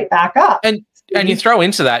pop right back up. And you throw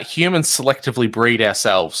into that, humans selectively breed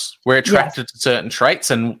ourselves. We're attracted to certain traits,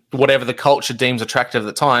 and whatever the culture deems attractive at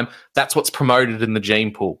the time, that's what's promoted in the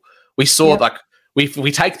gene pool. We saw, like, we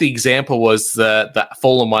take the example was the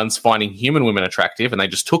fallen ones finding human women attractive, and they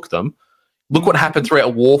just took them. Look what happened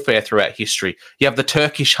throughout warfare throughout history. You have the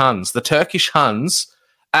Turkish Huns. The Turkish Huns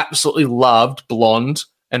absolutely loved blonde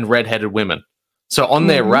and redheaded women. So on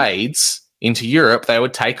their raids into Europe, they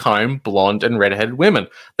would take home blonde and redheaded women.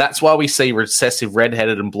 That's why we see recessive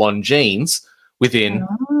redheaded and blonde genes within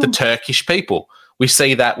the Turkish people. We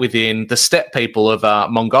see that within the steppe people of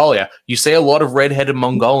Mongolia. You see a lot of redheaded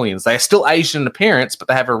Mongolians. They are still Asian in appearance, but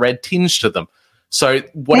they have a red tinge to them. So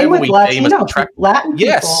whatever we deem as attractive, Latin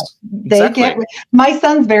people, exactly. My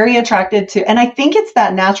son's very attracted to, and I think it's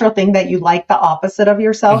that natural thing that you like the opposite of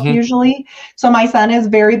yourself usually. So my son is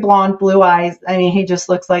very blonde, blue eyes. I mean, he just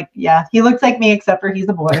looks like, he looks like me, except for he's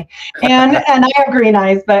a boy, and I have green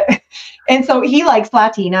eyes, and so he likes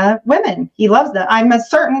Latina women. He loves them. I'm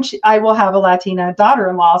certain I will have a Latina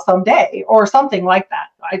daughter-in-law someday, or something like that.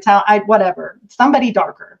 Whatever, somebody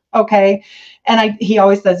darker. Okay. And he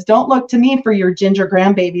always says, don't look to me for your ginger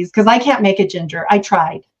grandbabies, because I can't make a ginger. I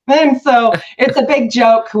tried. And so it's a big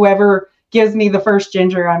joke. Whoever gives me the first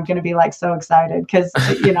ginger, I'm going to be like so excited, because,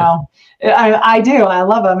 I do. I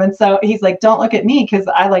love them. And so he's like, don't look at me, because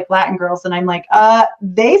I like Latin girls. And I'm like,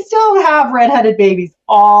 they still have redheaded babies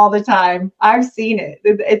all the time. I've seen it.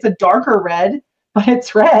 It's a darker red, but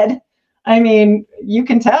it's red. I mean, you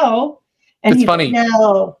can tell. And it's funny.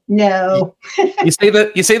 No. You see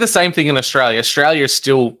the same thing in Australia. Australia is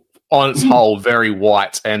still, on its whole, very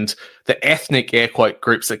white, and the ethnic air quote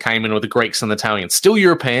groups that came in were the Greeks and the Italians. Still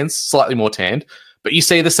Europeans, slightly more tanned, but you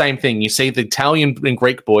see the same thing. You see the Italian and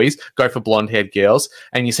Greek boys go for blonde-haired girls,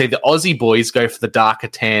 and you see the Aussie boys go for the darker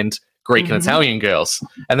tanned Greek and Italian girls.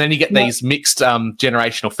 And then you get these mixed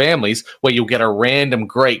generational families where you'll get a random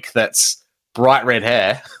Greek that's bright red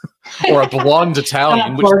hair. Or a blonde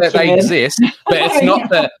Italian, which they exist, but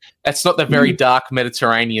it's not the very dark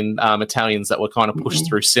Mediterranean Italians that were kind of pushed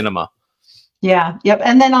through cinema. Yeah, yep.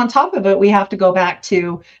 And then on top of it, we have to go back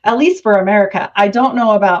to, at least for America, I don't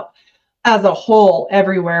know about as a whole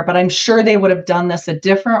everywhere, but I'm sure they would have done this a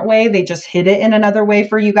different way. They just hid it in another way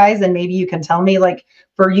for you guys, and maybe you can tell me, like,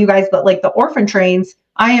 for you guys, but like the orphan trains,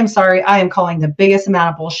 I am sorry, I am calling the biggest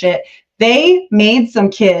amount of bullshit. They made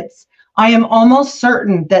some kids. I am almost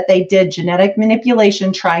certain that they did genetic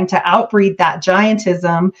manipulation, trying to outbreed that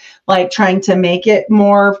giantism, like trying to make it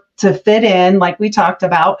more to fit in, like we talked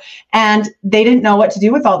about. And they didn't know what to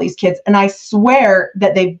do with all these kids. And I swear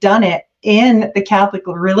that they've done it in the Catholic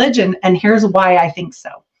religion. And here's why I think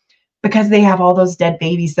so. Because they have all those dead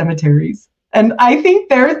baby cemeteries. And I think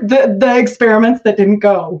they're the experiments that didn't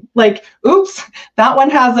go. Like, oops, that one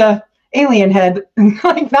has a alien head,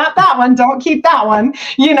 like that one, don't keep that one,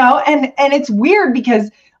 and it's weird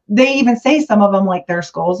because they even say some of them, like, their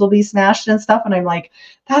skulls will be smashed and stuff, and I'm like,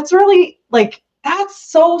 that's really, like, that's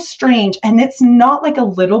so strange. And it's not like a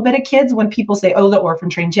little bit of kids. When people say, oh, the orphan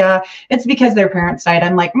trains, yeah, it's because their parents died.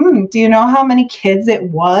 I'm like, do you know how many kids it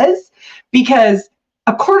was? Because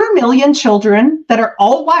 250,000 children that are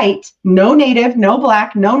all white, no native, no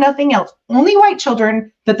black, no nothing else, only white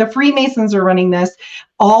children, that the Freemasons are running this,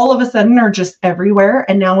 all of a sudden are just everywhere.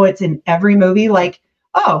 And now it's in every movie. Like,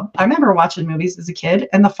 oh, I remember watching movies as a kid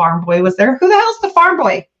and the farm boy was there. Who the hell's the farm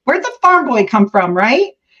boy? Where'd the farm boy come from,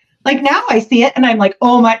 right? Like now I see it and I'm like,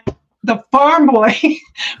 oh my, the farm boy.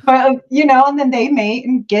 But, and then they mate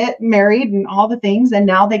and get married and all the things. And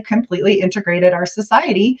now they've completely integrated our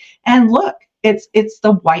society. And look, it's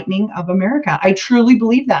the whitening of America. I truly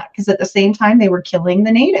believe that, because at the same time they were killing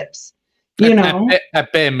the natives.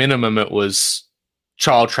 At bare minimum, it was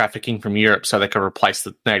child trafficking from Europe so they could replace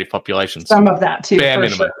the native populations. Some of that too. Bare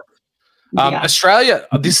minimum. Sure. Australia,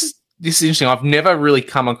 this is interesting. I've never really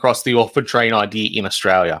come across the orphan train idea in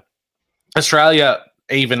Australia. Australia,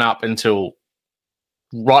 even up until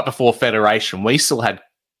right before Federation, we still had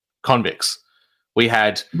convicts. We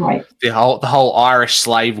had the whole Irish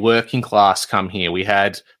slave working class come here. We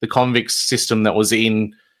had the convict system that was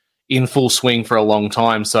in full swing for a long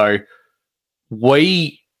time. So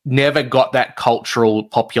we never got that cultural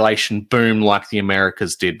population boom like the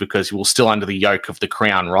Americas did, because we were still under the yoke of the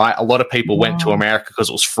crown, right? A lot of people went to America because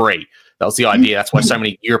it was free. That was the idea. That's why so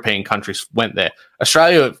many European countries went there.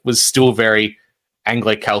 Australia was still very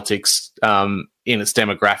Anglo-Celtic in its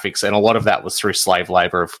demographics, and a lot of that was through slave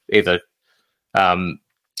labour of either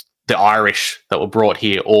the Irish that were brought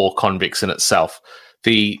here or convicts in itself.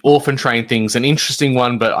 The orphan train thing's an interesting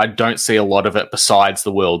one, but I don't see a lot of it besides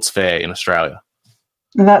the World's Fair in Australia.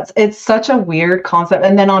 It's such a weird concept.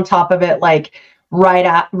 And then on top of it, like right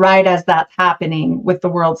as that's happening with the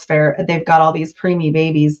World's Fair, they've got all these preemie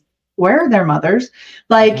babies. Where are their mothers?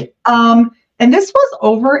 Like, and this was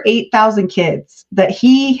over 8,000 kids that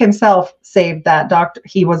he himself saved. That doctor,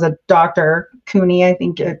 he was a doctor, Cooney, I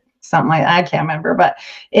think, something like that. I can't remember. But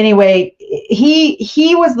anyway,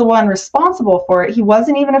 he was the one responsible for it. He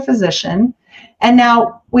wasn't even a physician. And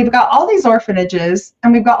now we've got all these orphanages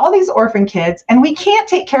and we've got all these orphan kids, and we can't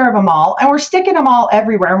take care of them all. And we're sticking them all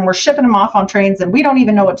everywhere, and we're shipping them off on trains, and we don't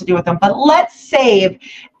even know what to do with them. But let's save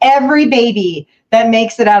every baby that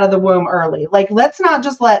makes it out of the womb early. Like, let's not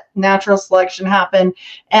just let natural selection happen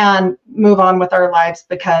and move on with our lives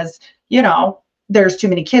because, there's too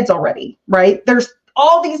many kids already, right? There's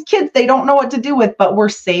all these kids they don't know what to do with, but we're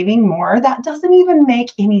saving more. That doesn't even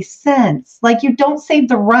make any sense. Like, you don't save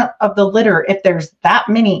the runt of the litter if there's that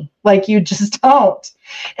many. Like, you just don't.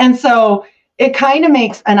 And so it kind of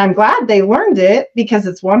makes, and I'm glad they learned it because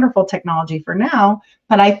it's wonderful technology for now,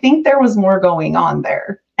 but I think there was more going on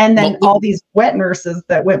there. And then all these wet nurses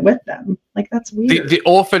that went with them. Like, that's weird. The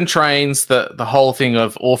orphan trains, the whole thing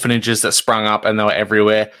of orphanages that sprung up and they were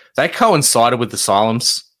everywhere, they coincided with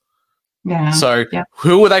asylums. Yeah. So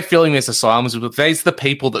who were they filling these asylums with? These the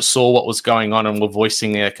people that saw what was going on and were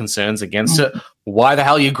voicing their concerns against it. Why the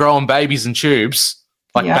hell are you growing babies in tubes?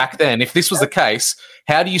 Like back then, if this was the case,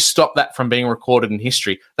 how do you stop that from being recorded in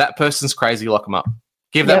history? That person's crazy, lock them up.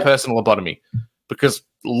 Give that person a lobotomy. Because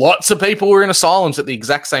lots of people were in asylums at the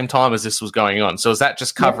exact same time as this was going on. So is that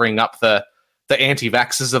just covering up the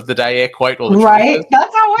anti-vaxxers of the day, air quote? Or the right?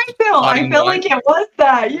 That's how I feel. I feel like it was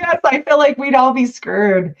that. Yes, I feel like we'd all be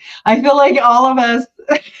screwed. I feel like all of us...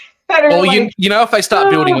 Well, like, if they start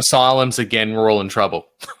building asylums again, we're all in trouble.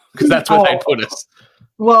 Because that's where they put us.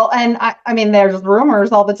 Well, and I mean, there's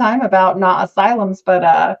rumors all the time about not asylums,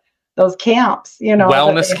 but those camps,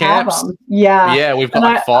 wellness camps. Yeah, we've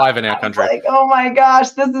got 5 in our country. Like, oh my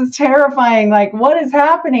gosh, this is terrifying. Like, what is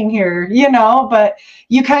happening here? But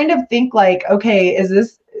you kind of think like, okay, is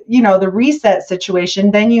this, the reset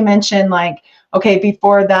situation? Then you mention like, okay,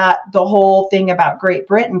 before that, the whole thing about Great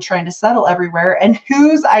Britain trying to settle everywhere. And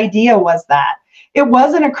whose idea was that? It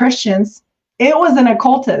wasn't a Christian's. It was an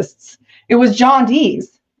occultist's. It was John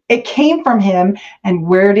Dee's. It came from him. And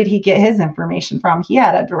where did he get his information from? He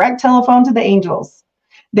had a direct telephone to the angels.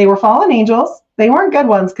 They were fallen angels. They weren't good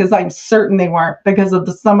ones, because I'm certain they weren't, because of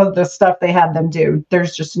some of the stuff they had them do.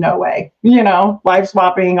 There's just no way, life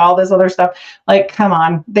swapping, all this other stuff. Like, come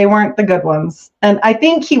on, they weren't the good ones. And I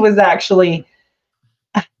think he was actually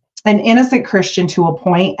an innocent Christian to a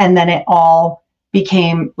point, and then it all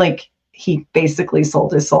became like he basically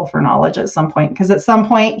sold his soul for knowledge at some point, because at some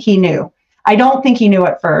point he knew. I don't think he knew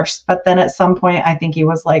at first, but then at some point, I think he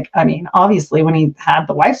was like, I mean, obviously when he had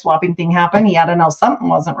the wife swapping thing happen, he had to know something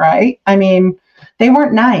wasn't right. I mean, they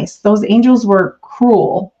weren't nice. Those angels were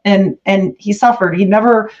cruel, and he suffered. He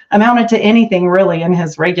never amounted to anything really in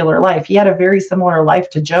his regular life. He had a very similar life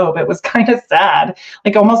to Job. It was kind of sad.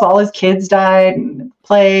 Like almost all his kids died, and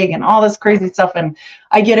plague and all this crazy stuff. And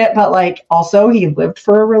I get it, but like also he lived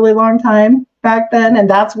for a really long time back then, and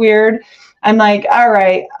that's weird. I'm like, all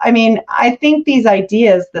right. I mean, I think these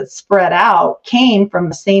ideas that spread out came from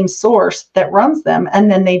the same source that runs them,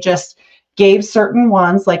 and then they just gave certain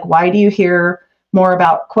ones, like, why do you hear more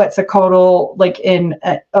about Quetzalcoatl, like in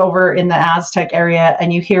over in the Aztec area,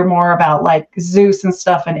 and you hear more about like Zeus and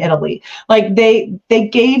stuff in Italy? Like they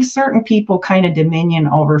gave certain people kind of dominion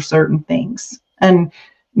over certain things, and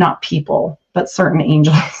not people, but certain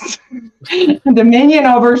angels, dominion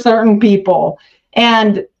over certain people.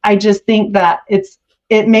 And I just think that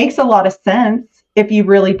it makes a lot of sense if you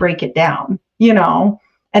really break it down, you know.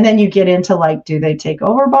 And then you get into like, do they take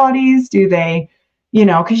over bodies? Do they, you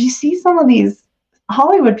know, because you see some of these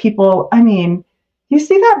Hollywood people. I mean, you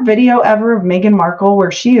see that video ever of Meghan Markle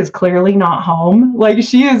where she is clearly not home? Like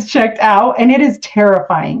she is checked out, and it is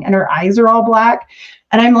terrifying. And her eyes are all black.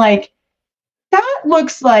 And I'm like, that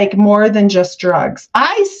looks like more than just drugs.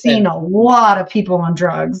 I've seen a lot of people on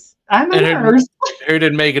drugs. I'm a nurse. Who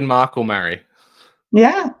did Meghan Markle marry?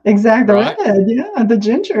 Yeah, exactly. Right? Yeah, the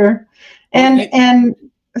ginger. And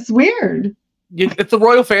it's weird. It's the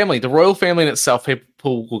royal family. The royal family in itself,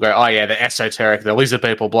 people will go, oh yeah, they're esoteric, they're lizard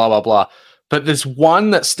people, blah, blah, blah. But there's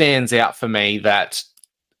one that stands out for me that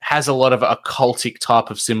has a lot of occultic type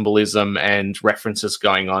of symbolism and references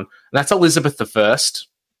going on. And that's Elizabeth I,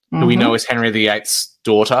 who we know is Henry VIII's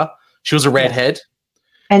daughter. She was a redhead.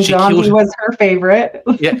 And John D was her favorite.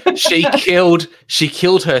 Yeah, she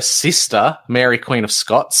killed her sister, Mary Queen of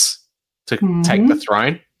Scots, to take the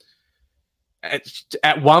throne.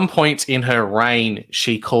 At one point in her reign,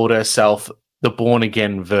 she called herself the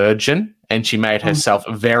born-again virgin, and she made herself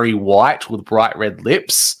very white with bright red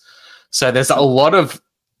lips. So there's a lot of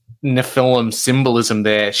Nephilim symbolism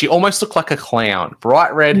there. She almost looked like a clown.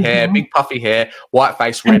 Bright red hair, big puffy hair, white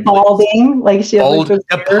face, red balding, lips. like she had like this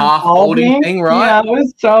half balding thing, right? Yeah, it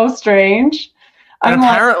was so strange. And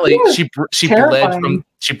apparently, like,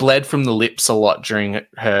 she bled from the lips a lot during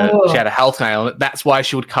her. She had a health ailment. That's why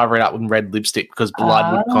she would cover it up with red lipstick, because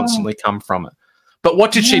blood would constantly come from it. But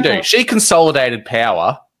what did she do? She consolidated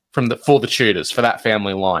power for the Tudors, for that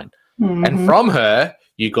family line, and from her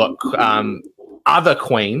you got other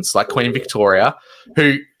queens like Queen Victoria,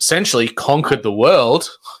 who essentially conquered the world.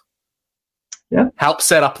 Yeah, helped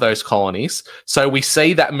set up those colonies. So we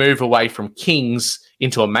see that move away from kings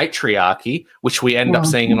into a matriarchy, which we end up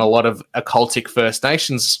seeing in a lot of occultic First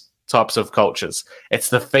Nations types of cultures. It's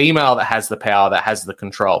the female that has the power, that has the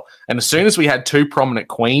control. And as soon as we had two prominent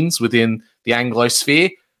queens within the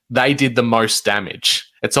Anglosphere, they did the most damage.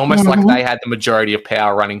 It's almost like they had the majority of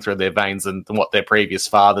power running through their veins than what their previous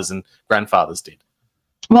fathers and grandfathers did.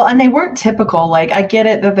 Well, and they weren't typical. Like, I get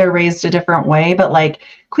it that they're raised a different way, but like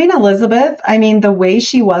Queen Elizabeth, I mean, the way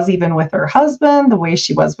she was even with her husband, the way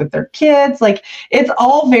she was with their kids, like it's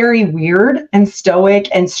all very weird and stoic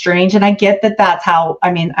and strange. And I get that that's how,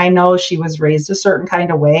 I mean, I know she was raised a certain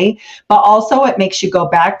kind of way, but also it makes you go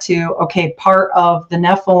back to, okay, part of the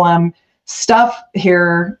Nephilim stuff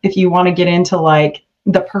here, if you want to get into like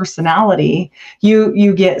the personality,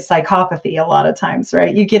 you get psychopathy a lot of times,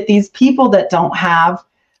 right? You get these people that don't have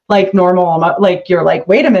like normal, like you're like,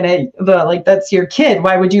 wait a minute, like that's your kid.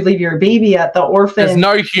 Why would you leave your baby at the orphan? There's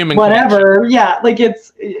no human whatever. Connection. Yeah, like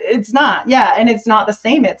it's not. Yeah, and it's not the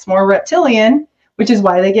same. It's more reptilian, which is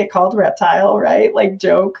why they get called reptile, right? Like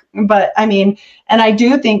joke. But I mean, and I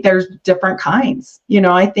do think there's different kinds. You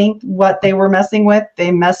know, I think what they were messing with,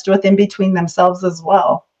 they messed with in between themselves as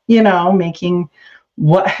well. You know, making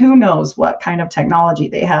who knows what kind of technology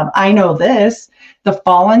they have. I know this. The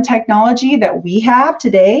fallen technology that we have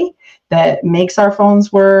today that makes our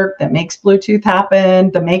phones work, that makes Bluetooth happen,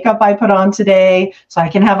 the makeup I put on today so I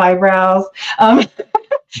can have eyebrows,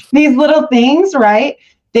 these little things, right?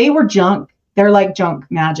 They were junk. They're like junk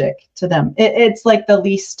magic to them. It's like the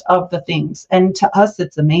least of the things. And to us,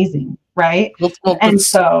 it's amazing, right? Well, and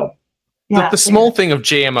so... Yeah, the small thing of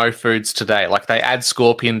GMO foods today, like they add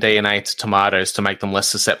scorpion DNA to tomatoes to make them less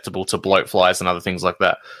susceptible to bloat flies and other things like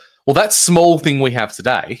that. Well, that small thing we have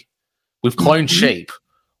today, we've cloned sheep.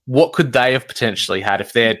 What could they have potentially had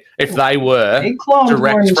if they were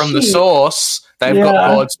direct from the source? They've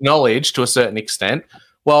got God's knowledge to a certain extent.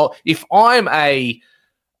 Well, if I'm a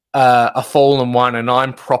fallen one and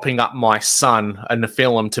I'm propping up my son, a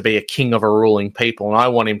Nephilim, to be a king of a ruling people, and I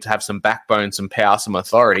want him to have some backbone, some power, some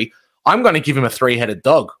authority, I'm going to give him a 3-headed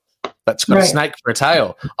dog. that's got a snake for a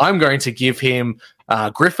tail. I'm going to give him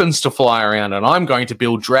griffins to fly around, and I'm going to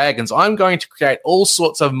build dragons. I'm going to create all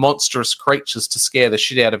sorts of monstrous creatures to scare the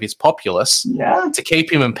shit out of his populace to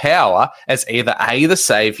keep him in power as either A, the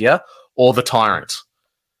savior, or the tyrant.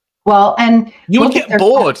 Well, and you would get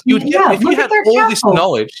bored. If you had all this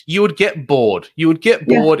knowledge, you would get bored. You would get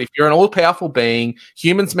bored if you're an all-powerful being.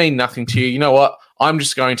 Humans mean nothing to you. You know what? I'm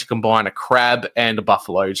just going to combine a crab and a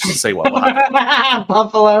buffalo just to see what will happen.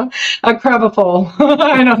 Buffalo, a crabapole.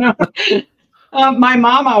 I don't know. My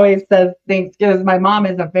mom always says things because my mom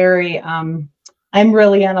is a very, I'm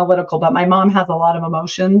really analytical, but my mom has a lot of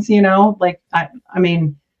emotions, you know, like, I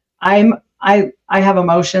have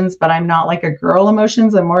emotions, but I'm not like a girl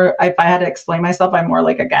emotions. I'm more, if I had to explain myself, I'm more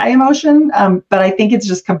like a guy emotion. But I think it's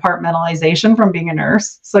just compartmentalization from being a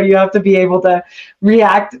nurse. So you have to be able to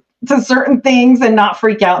react to certain things and not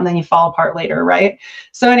freak out, and then you fall apart later, right?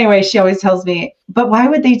 So anyway, she always tells me, but why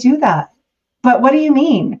would they do that? But what do you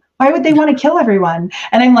mean? Why would they want to kill everyone?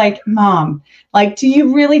 And I'm like, Mom, like, do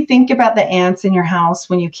you really think about the ants in your house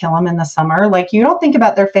when you kill them in the summer? Like, you don't think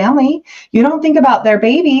about their family. You don't think about their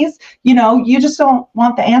babies. You know, you just don't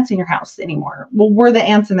want the ants in your house anymore. Well, we're the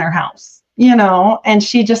ants in their house, you know? And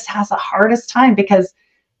she just has the hardest time because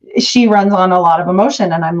she runs on a lot of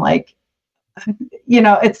emotion. And I'm like, you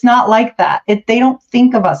know, it's not like that. They don't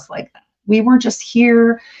think of us like that. We were just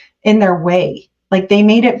here in their way. Like, they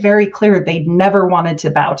made it very clear they never wanted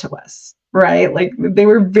to bow to us, right? Like, they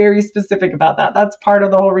were very specific about that. That's part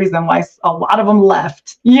of the whole reason why a lot of them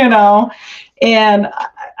left, you know? And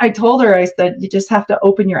I told her, I said, you just have to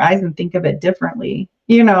open your eyes and think of it differently.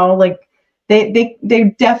 You know, like,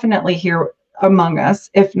 they definitely here among us,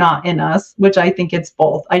 if not in us, which I think it's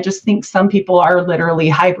both. I just think some people are literally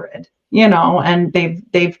hybrid. You know, and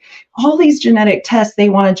they've all these genetic tests, they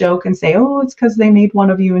want to joke and say, oh, it's because they made one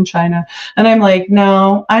of you in China. And I'm like,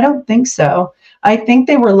 no, I don't think so. I think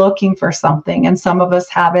they were looking for something, and some of us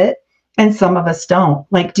have it and some of us don't.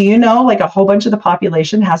 Like, do you know, like, a whole bunch of the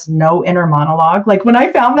population has no inner monologue? Like, when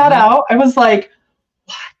I found that out, I was like,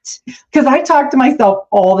 what? Because I talk to myself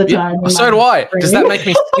all the time. Yeah, so do I. Does that make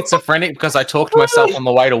me schizophrenic because I talk to myself on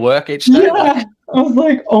the way to work each day? Yeah. I was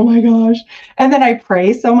like, oh my gosh. And then I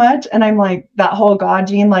pray so much. And I'm like, that whole God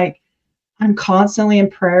gene, like, I'm constantly in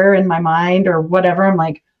prayer in my mind or whatever. I'm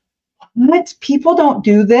like, what? People don't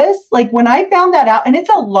do this? Like, when I found that out, and it's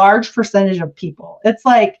a large percentage of people. It's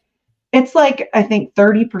like, I think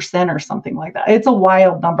 30% or something like that. It's a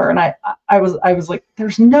wild number. And I was like,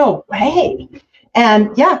 there's no way. And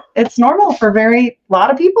yeah, it's normal for a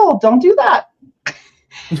lot of people. Don't do that.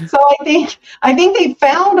 So I think they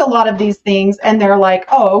found a lot of these things, and they're like,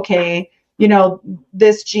 oh, okay, you know,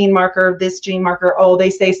 this gene marker, oh, they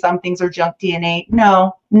say some things are junk DNA.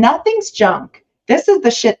 No, nothing's junk. This is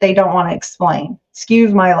the shit they don't want to explain.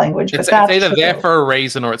 Excuse my language. It's either there for a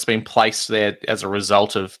reason or it's been placed there as a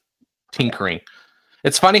result of tinkering.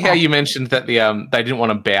 It's funny how you mentioned that they didn't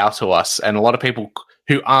want to bow to us, and a lot of people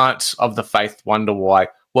who aren't of the faith wonder why.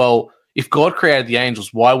 Well, if God created the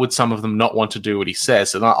angels, why would some of them not want to do what he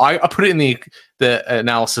says? And I put it in the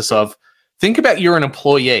analysis of, think about, you're an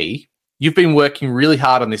employee. You've been working really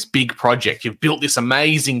hard on this big project. You've built this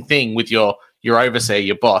amazing thing with your overseer,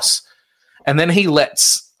 your boss. And then he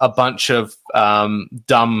lets a bunch of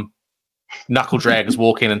dumb knuckle draggers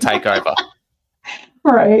walk in and take over.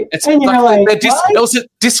 Right. It's and you're like, those are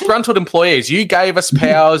disgruntled employees. You gave us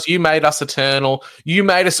powers. You made us eternal. You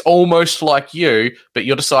made us almost like you, but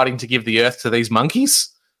you're deciding to give the earth to these monkeys?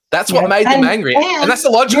 That's what made them angry. And that's the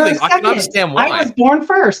logical thing. I can understand why. I was born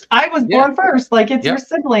first. Born first. Like, it's your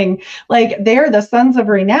sibling. Like, they're the sons of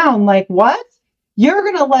renown. Like, what? You're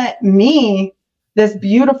going to let me, this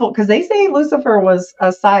beautiful, because they say Lucifer was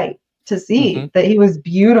a sight to see, that he was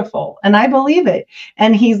beautiful. And I believe it.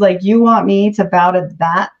 And he's like, you want me to bow to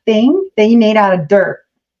that thing that you made out of dirt?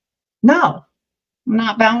 No, I'm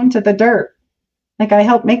not bowing to the dirt. Like, I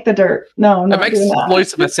helped make the dirt. No, it makes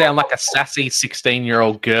Lucifer sound like a sassy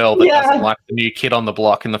 16-year-old girl that doesn't like the new kid on the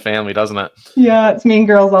block in the family, doesn't it? Yeah, it's Mean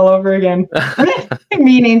Girls all over again.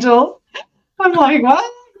 Mean Angels. I'm like,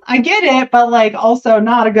 what? I get it, but like, also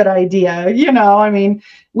not a good idea. You know, I mean,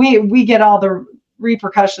 we get all the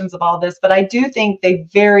repercussions of all this, but I do think they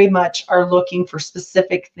very much are looking for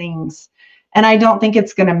specific things. And I don't think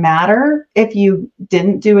it's going to matter if you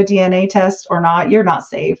didn't do a DNA test or not. You're not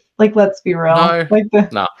safe. Like, let's be real. No, like they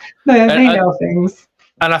know things.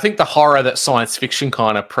 And I think the horror that science fiction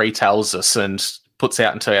kind of pre-tells us and puts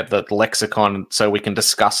out into the lexicon so we can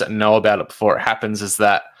discuss it and know about it before it happens is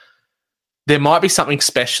that there might be something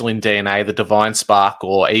special in DNA, the divine spark,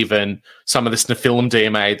 or even some of this Nephilim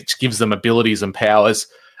DNA that gives them abilities and powers.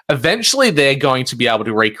 eventually they're going to be able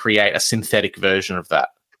to recreate a synthetic version of that.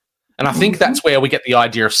 And I think that's where we get the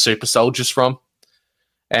idea of super soldiers from.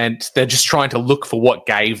 And they're just trying to look for what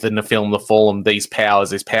gave the Nephilim, the Fallen, these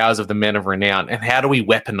powers of the men of renown. And how do we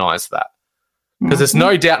weaponize that? Because there's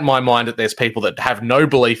no doubt in my mind that there's people that have no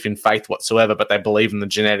belief in faith whatsoever, but they believe in the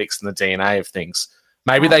genetics and the DNA of things.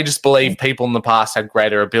 Maybe they just believe people in the past had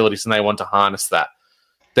greater abilities and they want to harness that.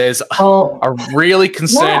 There's a really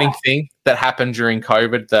concerning thing that happened during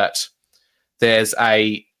COVID, that there's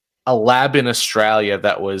a lab in Australia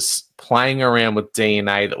that was playing around with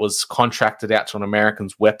DNA that was contracted out to an American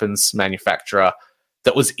weapons manufacturer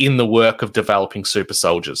that was in the work of developing super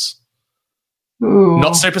soldiers.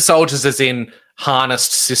 Not super soldiers as in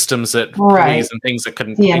harnessed systems that police and things that could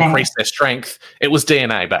increase their strength. It was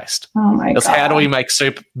DNA based. Oh my God. How do we make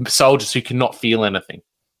super soldiers who cannot feel anything?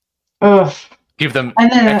 Ugh. Give them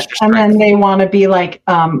extra strength. And then they want to be like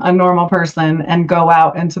a normal person and go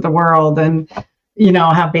out into the world and, you know,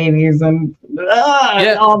 have babies and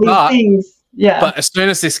all these things. Yeah. But as soon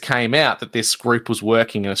as this came out that this group was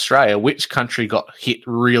working in Australia, which country got hit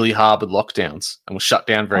really hard with lockdowns and was shut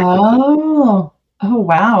down very quickly? Oh,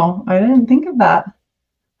 wow. I didn't think of that.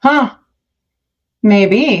 Huh.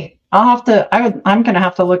 Maybe. I'm going to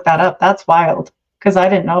have to look that up. That's wild because I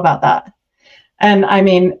didn't know about that. And I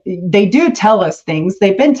mean, they do tell us things.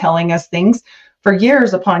 They've been telling us things for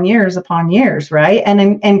years upon years upon years, right?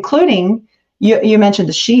 And including, you mentioned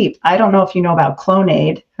the sheep. I don't know if you know about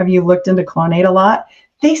Clonade. Have you looked into Clonade a lot?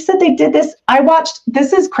 They said they did this.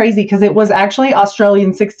 This is crazy because it was actually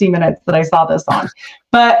Australian 60 Minutes that I saw this on.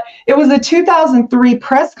 But it was a 2003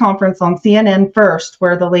 press conference on CNN First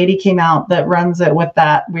where the lady came out that runs it with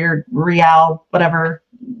that weird Real, whatever,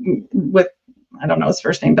 with, I don't know his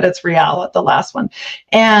first name, but it's Real at the last one.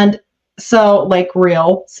 And so like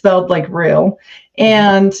real, spelled like real.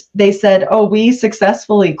 And they said, we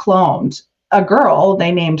successfully cloned a girl.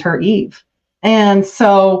 They named her Eve. And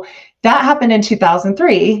so that happened in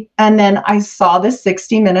 2003. And then I saw this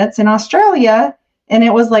 60 Minutes in Australia, and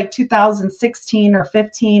it was like 2016 or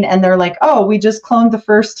 15. And they're like, we're going to clone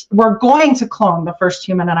the first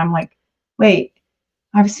human. And I'm like, wait,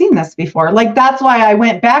 I've seen this before. Like, that's why I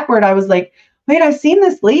went backward. I was like, wait, I've seen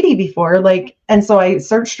this lady before. Like, and so I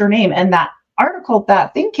searched her name, and that article,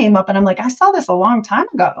 that thing came up, and I'm like, I saw this a long time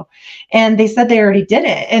ago. And they said they already did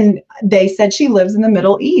it. And they said she lives in the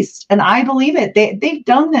Middle East. And I believe it. They've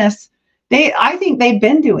done this. I think they've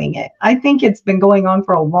been doing it. I think it's been going on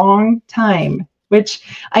for a long time, which,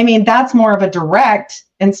 I mean, that's more of a direct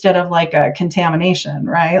instead of like a contamination,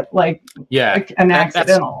 right? Like, like an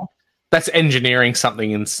accidental. That's engineering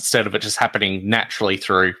something instead of it just happening naturally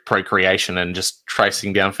through procreation and just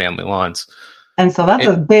tracing down family lines. And so that's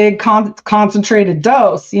a big concentrated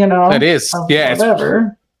dose, you know. It is. Yeah.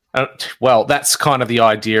 Whatever. Well, that's kind of the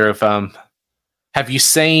idea of, have you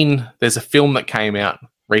seen, there's a film that came out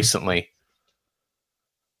recently.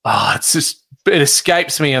 It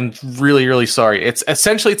escapes me. I'm really, really sorry. It's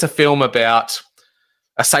a film about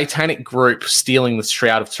a satanic group stealing the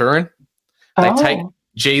Shroud of Turin. They take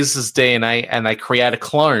Jesus' DNA and they create a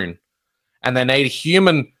clone, and they need a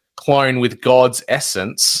human clone with God's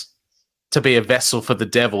essence to be a vessel for the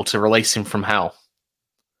devil to release him from hell.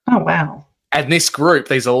 Oh, wow. And this group,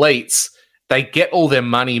 these elites, they get all their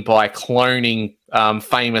money by cloning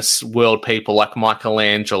famous world people like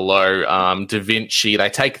Michelangelo, Da Vinci. They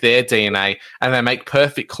take their DNA and they make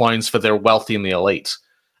perfect clones for their wealthy and the elite.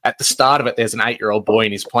 At the start of it, there's an 8-year-old boy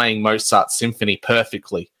and he's playing Mozart's symphony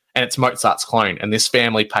perfectly. And it's Mozart's clone. And this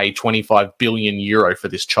family paid 25 billion euro for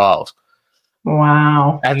this child.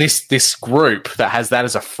 Wow. And this group that has that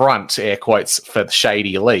as a front, air quotes, for the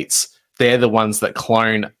shady elites, they're the ones that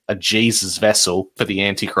clone a Jesus vessel for the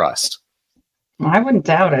Antichrist. I wouldn't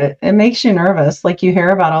doubt it. It makes you nervous. Like, you hear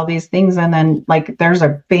about all these things, and then like there's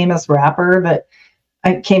a famous rapper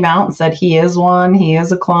that came out and said he is one. He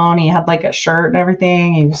is a clone. He had like a shirt and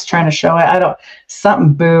everything. He was trying to show it.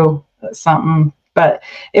 Something. But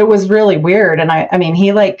it was really weird. And I mean,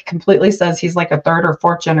 he like completely says he's like a 3rd or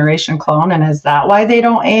 4th generation clone. And is that why they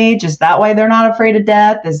don't age? Is that why they're not afraid of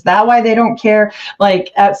death? Is that why they don't care?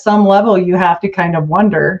 Like, at some level, you have to kind of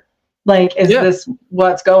wonder, like, is this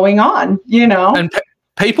what's going on? You know? And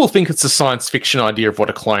people think it's a science fiction idea of what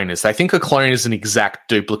a clone is. They think a clone is an exact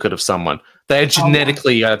duplicate of someone. They are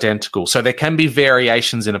genetically identical. So there can be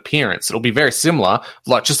variations in appearance. It'll be very similar,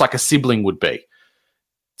 just like a sibling would be.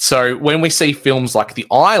 So when we see films like The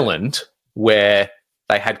Island, where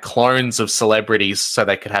they had clones of celebrities so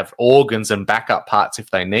they could have organs and backup parts if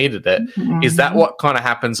they needed it, is that what kind of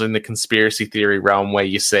happens in the conspiracy theory realm, where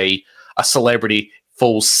you see a celebrity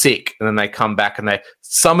falls sick, and then they come back and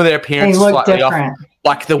some of their appearance They is look slightly different. off,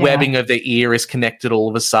 like the webbing of their ear is connected all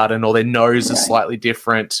of a sudden, or their nose is slightly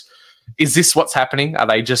different. Is this what's happening? Are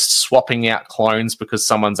they just swapping out clones because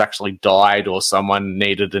someone's actually died or someone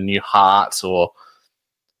needed a new heart, or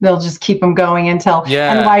they'll just keep them going until,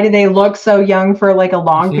 Yeah. and why do they look so young for like a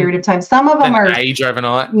long period of time? Some of them then are age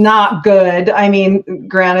overnight? not good. I mean,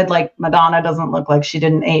 granted, like Madonna doesn't look like she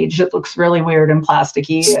didn't age. It looks really weird and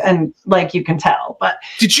plasticky, and like you can tell. But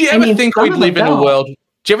did you ever think some we'd of live them in a don't. world?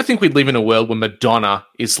 Do you ever think we'd live in a world where Madonna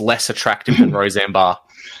is less attractive than Roseanne Barr?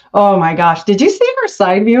 Oh my gosh. Did you see her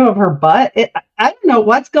side view of her butt? I don't know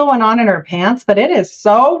what's going on in her pants, but it is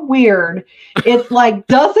so weird. It like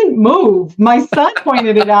doesn't move. My son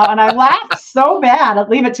pointed it out and I laughed so bad. I'd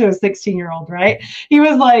leave it to a 16-year-old, right? He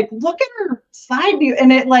was like, look at her side view.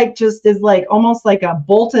 And it like just is like almost like a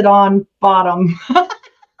bolted on bottom.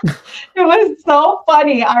 It was so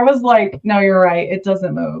funny. I was like, no, you're right. It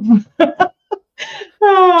doesn't move.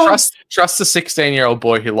 Trust the 16-year-old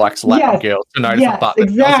boy who likes Latin girls to notice the butt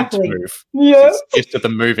that doesn't move. Yes. It's just at the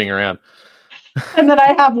moving around. And then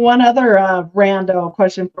I have one other rando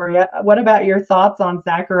question for you. What about your thoughts on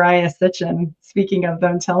Zachariah Sitchin? Speaking of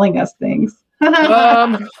them telling us things.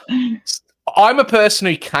 I'm a person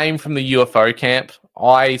who came from the UFO camp.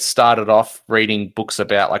 I started off reading books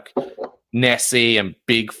about like Nessie and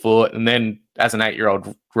Bigfoot, and then as an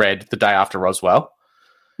 8-year-old read The Day After Roswell.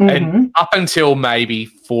 And up until maybe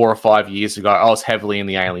 4 or 5 years ago, I was heavily in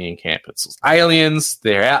the alien camp. It's aliens,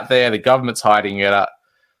 they're out there, the government's hiding it up.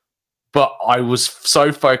 But I was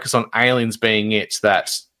so focused on aliens being it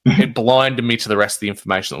that it blinded me to the rest of the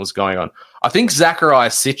information that was going on. I think Zachariah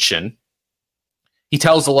Sitchin, he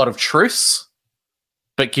tells a lot of truths,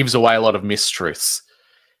 but gives away a lot of mistruths.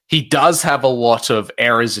 He does have a lot of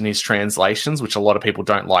errors in his translations, which a lot of people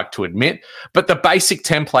don't like to admit. But the basic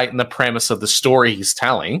template and the premise of the story he's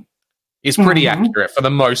telling is pretty accurate for the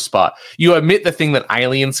most part. You omit the thing that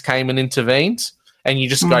aliens came and intervened, and you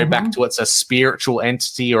just go back to it's a spiritual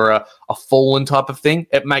entity or a fallen type of thing.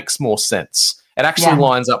 It makes more sense. It actually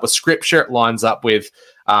lines up with scripture. It lines up with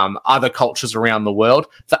other cultures around the world.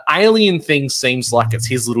 The alien thing seems like it's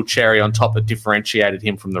his little cherry on top that differentiated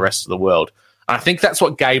him from the rest of the world. I think that's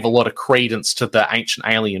what gave a lot of credence to the ancient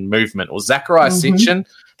alien movement. It was Zachariah Sitchin,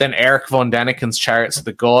 then Eric von Daniken's Chariots of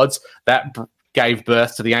the Gods. That gave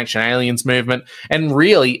birth to the ancient aliens movement. And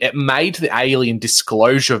really, it made the alien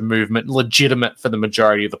disclosure movement legitimate for the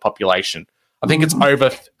majority of the population. I think it's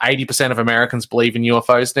over 80% of Americans believe in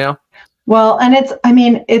UFOs now. Well, and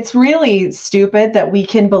it's really stupid that we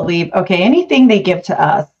can believe, okay, anything they give to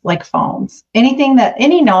us, like phones,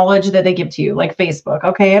 any knowledge that they give to you, like Facebook,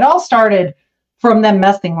 okay, it all started from them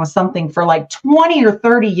messing with something for like 20 or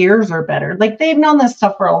 30 years or better. Like they've known this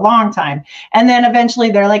stuff for a long time. And then eventually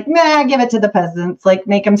they're like, nah, give it to the peasants, like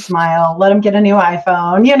make them smile, let them get a new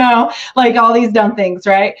iPhone, like all these dumb things,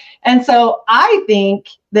 right? And so I think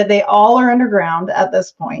that they all are underground at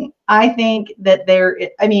this point. I think that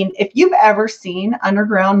if you've ever seen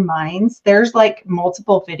underground mines, there's like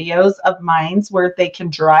multiple videos of mines where they can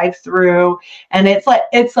drive through, and it's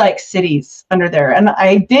like cities under there. And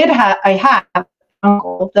I have an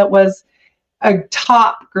uncle that was a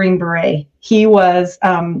top Green Beret. He was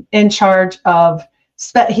in charge of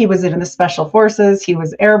he was in the special forces. He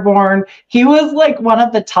was airborne. He was like one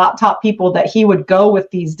of the top people that he would go with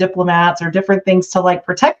these diplomats or different things to like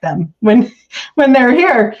protect them when they're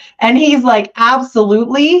here. And he's like,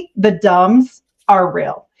 absolutely, the dumbs are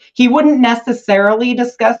real. He wouldn't necessarily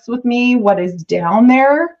discuss with me what is down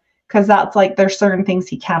there, because that's like, there's certain things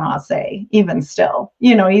he cannot say, even still.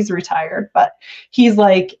 He's retired, but he's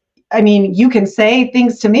like, you can say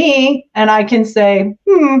things to me and I can say,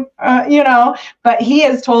 but he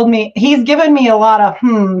has told me, he's given me a lot of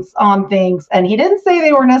hmms on things. And he didn't say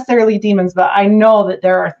they were necessarily demons, but I know that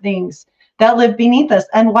there are things that live beneath us.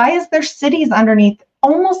 And why is there cities underneath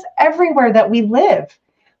almost everywhere that we live?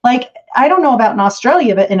 Like, I don't know about in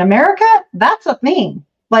Australia, but in America, that's a thing.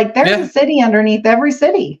 Like there's a city underneath every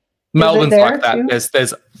city. Melbourne's like that.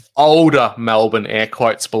 There's older Melbourne, air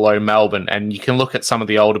quotes below Melbourne, and you can look at some of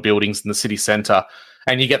the older buildings in the city centre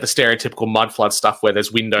and you get the stereotypical mud flood stuff where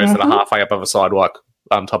there's windows that are halfway up of a sidewalk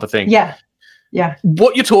type of thing. Yeah.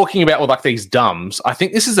 What you're talking about with like these dumbs, I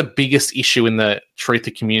think this is the biggest issue in the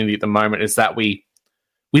truther community at the moment, is that we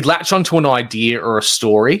latch onto an idea or a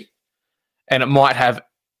story and it might have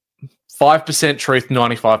 5% truth,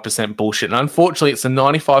 95% bullshit. And unfortunately, it's the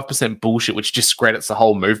 95% bullshit which discredits the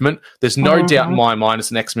whole movement. There's no doubt in my mind,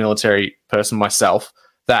 as an ex-military person myself,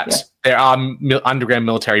 that there are underground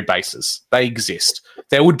military bases. They exist.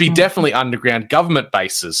 There would be definitely underground government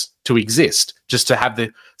bases to exist, just to have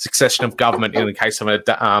the succession of government in the case of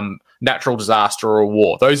a natural disaster or a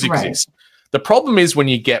war. Those exist. The problem is when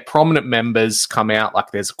you get prominent members come out,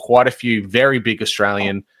 like there's quite a few very big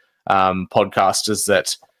Australian podcasters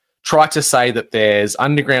that try to say that there's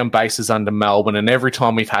underground bases under Melbourne, and every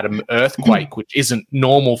time we've had an earthquake, which isn't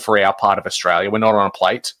normal for our part of Australia, we're not on a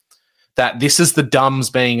plate, that this is the dumbs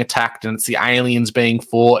being attacked and it's the aliens being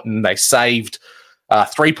fought and they saved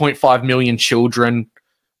 3.5 million children.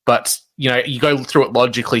 But, you know, you go through it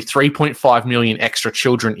logically, 3.5 million extra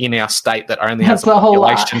children in our state that only has a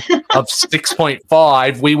population of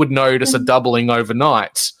 6.5, we would notice a doubling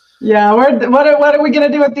overnight. Yeah, what are we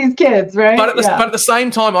going to do with these kids, right? But at the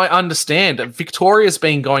same time, I understand that Victoria's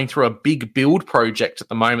been going through a big build project at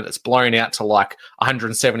the moment that's blown out to like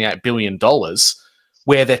 $178 billion,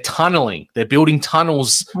 where they're tunneling. They're building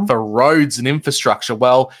tunnels for roads and infrastructure.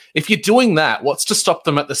 Well, if you're doing that, what's to stop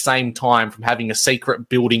them at the same time from having a secret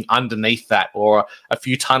building underneath that or a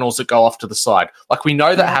few tunnels that go off to the side? Like we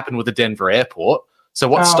know that happened with the Denver airport. So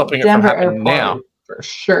what's stopping it from happening now? For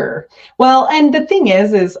sure. Well, and the thing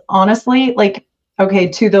is honestly, like, okay,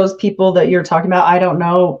 to those people that you're talking about, I don't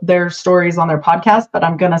know their stories on their podcast, but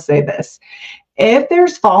I'm going to say this. If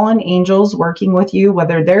there's fallen angels working with you,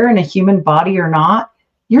 whether they're in a human body or not,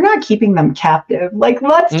 you're not keeping them captive. Like,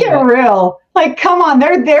 let's get real. Like, come on,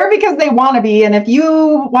 they're there because they want to be. And if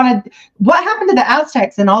you want to, what happened to the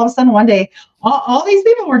Aztecs? And all of a sudden one day, all these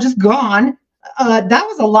people were just gone. That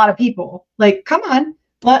was a lot of people. Like, come on.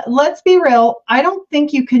 Let's be real. I don't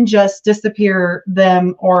think you can just disappear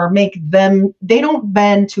them or make them. They don't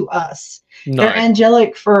bend to us. No. They're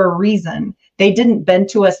angelic for a reason. They didn't bend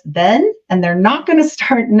to us then, and they're not going to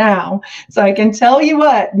start now. So I can tell you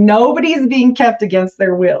what, nobody's being kept against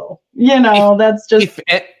their will. You know, that's just.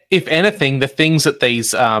 If anything, the things that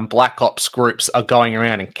these black ops groups are going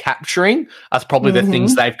around and capturing are probably the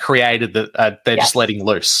things they've created that they're just letting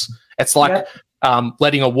loose. It's like.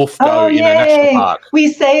 Letting a wolf go in a national park.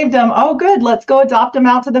 We saved them. Oh, good. Let's go adopt them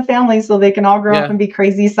out to the family so they can all grow up and be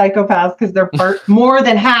crazy psychopaths because they're more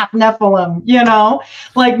than half Nephilim, you know,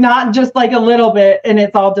 like not just like a little bit and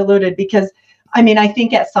it's all diluted. Because, I mean, I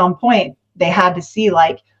think at some point they had to see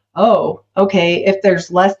like, oh, okay, if there's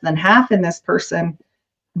less than half in this person,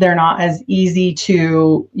 they're not as easy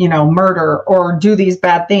to, you know, murder or do these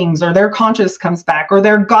bad things, or their conscience comes back, or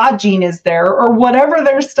their God gene is there, or whatever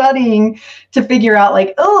they're studying to figure out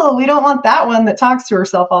like, oh, we don't want that one that talks to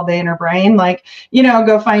herself all day in her brain. Like, you know,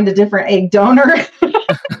 go find a different egg donor.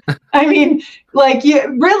 I mean, like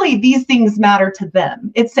really, these things matter to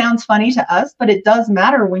them. It sounds funny to us, but it does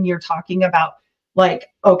matter when you're talking about like,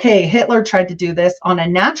 okay, Hitler tried to do this on a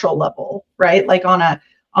natural level, right? Like on a,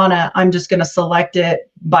 I'm just going to select it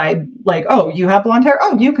by like, oh, you have blonde hair.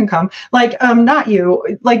 Oh, you can come. Like, not you,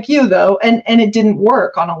 like you though. And it didn't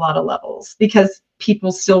work on a lot of levels because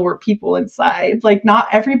people still were people inside. Like not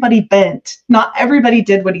everybody bent. Not everybody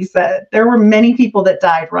did what he said. There were many people that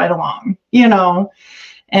died right along, you know,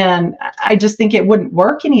 and I just think it wouldn't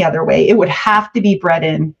work any other way. It would have to be bred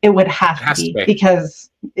in. It would have to be because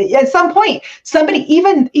at some point, somebody,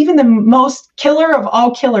 even the most killer of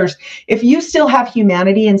all killers, if you still have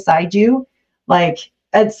humanity inside you, like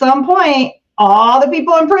at some point, all the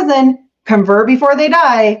people in prison convert before they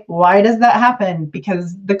die. Why does that happen?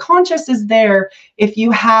 Because the conscious is there if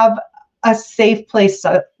you have a safe place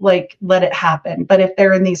to like let it happen. But if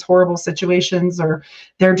they're in these horrible situations or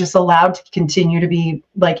they're just allowed to continue to be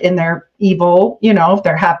like in their evil, you know, if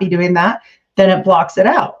they're happy doing that, then it blocks it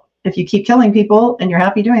out. If you keep killing people and you're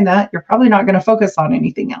happy doing that, you're probably not going to focus on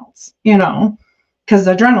anything else, you know, because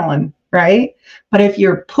adrenaline, right? But if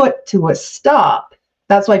you're put to a stop,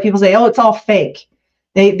 that's why people say, oh, it's all fake.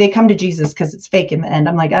 They come to Jesus because it's fake in the end.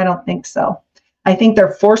 I'm like, I don't think so. I think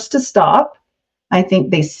they're forced to stop. I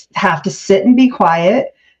think they have to sit and be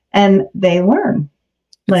quiet and they learn.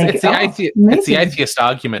 Like it's the atheist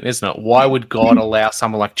argument, isn't it? Why would God allow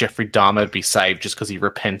someone like Jeffrey Dahmer to be saved just because he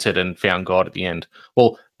repented and found God at the end?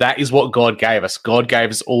 Well, that is what God gave us. God gave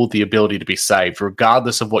us all the ability to be saved,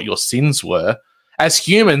 regardless of what your sins were. As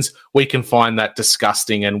humans, we can find that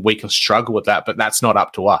disgusting and we can struggle with that, but that's not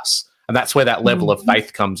up to us. And that's where that level of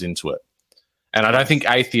faith comes into it. And I don't think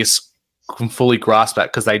atheists can fully grasp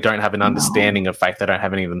that because they don't have an understanding of faith. They don't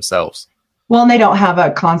have any themselves. Well, and they don't have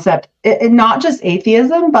a concept, not just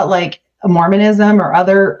atheism, but like Mormonism or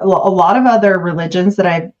a lot of other religions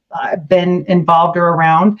that I've been involved or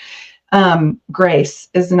around. Grace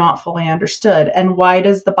is not fully understood. And why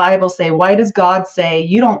does the Bible say, why does God say,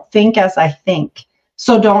 you don't think as I think?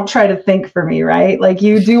 So don't try to think for me, right? Like,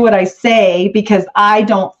 you do what I say because I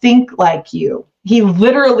don't think like you. He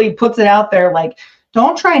literally puts it out there like,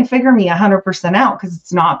 don't try and figure me 100% out because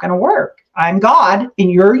it's not going to work. I'm God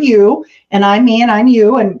and you're you, and I'm me and I'm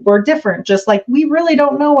you, and we're different. Just like we really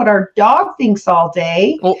don't know what our dog thinks all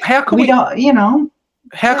day. Well, how can we don't, you know?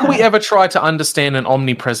 How can we ever try to understand an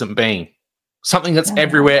omnipresent being? Something that's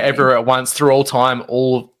everywhere at once, through all time,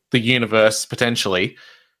 all the universe, potentially.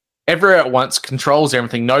 Everywhere at once, controls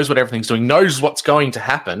everything, knows what everything's doing, knows what's going to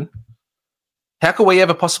happen. How can we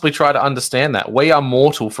ever possibly try to understand that? We are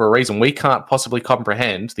mortal for a reason. We can't possibly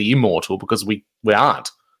comprehend the immortal because we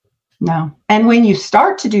aren't. No. And when you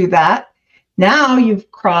start to do that, now you've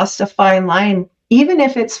crossed a fine line, even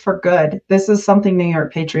if it's for good. This is something New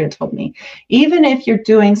York Patriot told me. Even if you're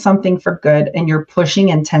doing something for good and you're pushing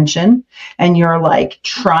intention and you're like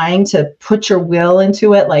trying to put your will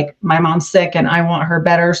into it, like my mom's sick and I want her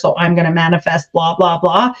better, so I'm going to manifest blah, blah,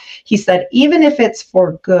 blah. He said, even if it's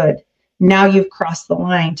for good, now you've crossed the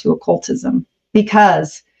line to occultism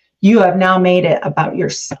because you have now made it about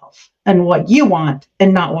yourself and what you want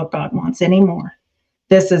and not what God wants anymore.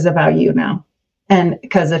 This is about you now. And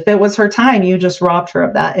because if it was her time, you just robbed her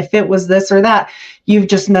of that. If it was this or that, you've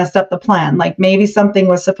just messed up the plan. Like maybe something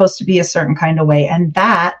was supposed to be a certain kind of way. And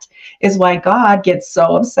that is why God gets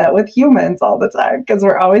so upset with humans all the time, because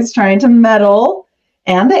we're always trying to meddle.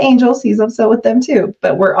 And the angels, he's upset with them too.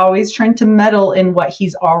 But we're always trying to meddle in what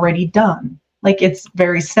he's already done. Like it's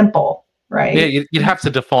very simple, right? Yeah, you'd have to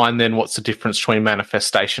define then what's the difference between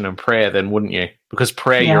manifestation and prayer then, wouldn't you? Because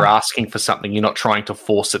prayer, you're asking for something, you're not trying to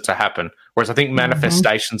force it to happen. Whereas I think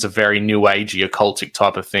manifestation's a very new agey, occultic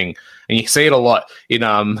type of thing. And you see it a lot in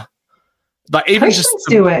like even Christians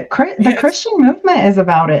do it. The Christian movement is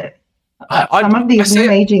about it. Some of these new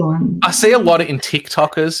agey ones. I see a lot of in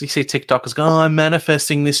TikTokers. You see TikTokers go, I'm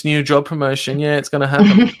manifesting this new job promotion. Yeah, it's going to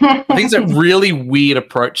happen. I think it's a really weird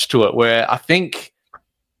approach to it where I think,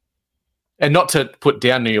 and not to put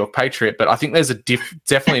down New York Patriot, but I think there's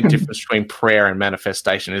definitely a difference between prayer and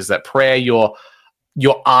manifestation. Is that prayer,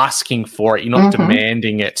 you're asking for it, you're not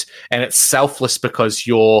demanding it, and it's selfless because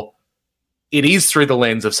it is through the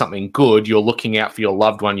lens of something good. You're looking out for your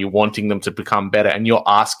loved one, you're wanting them to become better, and you're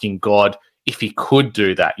asking God if he could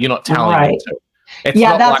do that. You're not telling him to.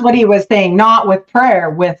 That's what he was saying, not with prayer,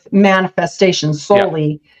 with manifestation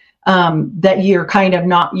solely. That you're kind of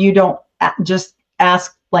not, you don't just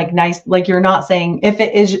ask like nice, like you're not saying if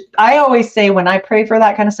it is. I always say when I pray for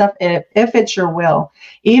that kind of stuff, if it's your will,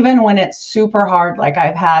 even when it's super hard, like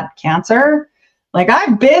I've had cancer, like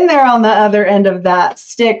I've been there on the other end of that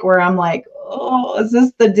stick where I'm like, oh, is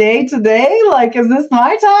this the day today? Like, is this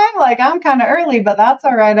my time? Like, I'm kind of early, but that's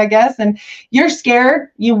all right, I guess. And you're scared.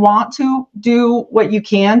 You want to do what you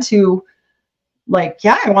can to, like,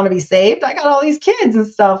 I want to be saved. I got all these kids and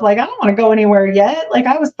stuff. Like, I don't want to go anywhere yet. Like,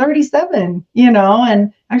 I was 37,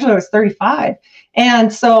 and actually I was 35.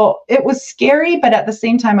 And so it was scary, but at the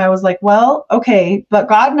same time, I was like, well, okay, but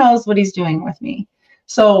God knows what he's doing with me.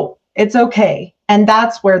 So it's okay. And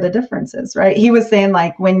that's where the difference is, right? He was saying,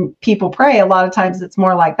 like, when people pray, a lot of times it's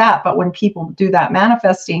more like that. But when people do that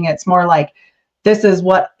manifesting, it's more like, this is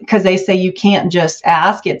what, because they say you can't just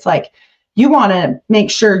ask. It's like, you want to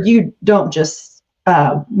make sure you don't just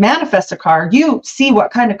manifest a car. You see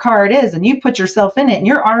what kind of car it is and you put yourself in it and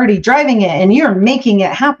you're already driving it and you're making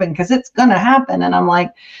it happen because it's going to happen. And I'm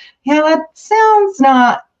like, yeah, that sounds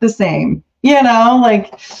not the same,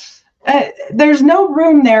 like, there's no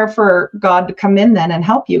room there for God to come in then and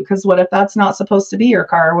help you. Because what if that's not supposed to be your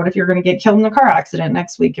car? What if you're going to get killed in a car accident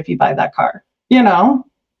next week if you buy that car? We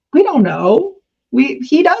don't know.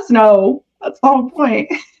 He does know. That's the whole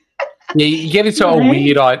point. Yeah, you get into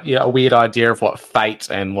a weird idea of what fate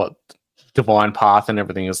and what divine path and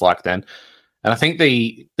everything is like then. And I think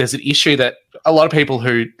there's an issue that a lot of people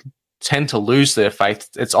who tend to lose their faith,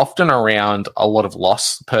 it's often around a lot of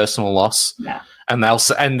loss, personal loss. Yeah. And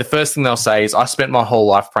the first thing they'll say is, I spent my whole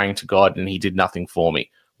life praying to God and he did nothing for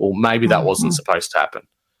me. Well, maybe that wasn't supposed to happen.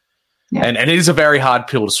 Yeah. And it is a very hard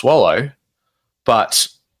pill to swallow, but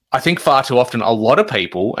I think far too often a lot of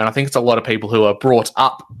people, and I think it's a lot of people who are brought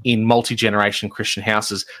up in multi-generation Christian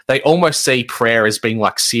houses, they almost see prayer as being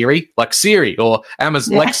like Siri or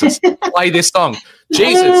Amazon Lexus, play this song.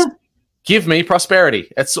 Jesus, give me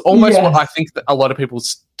prosperity. It's almost what I think that a lot of people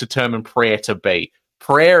determine prayer to be.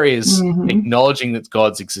 Prayer is acknowledging that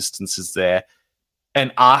God's existence is there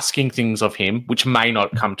and asking things of him, which may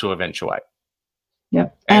not come to eventuate.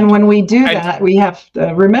 Yep. And when we do that, we have to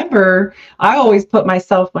remember, I always put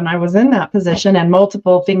myself when I was in that position and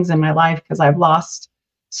multiple things in my life, because I've lost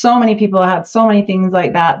so many people, I had so many things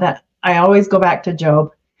like that I always go back to Job,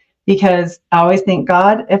 because I always think,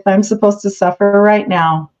 God, if I'm supposed to suffer right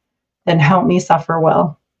now, then help me suffer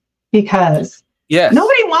well, because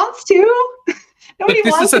nobody wants to. Nobody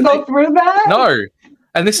wants to go through that. No.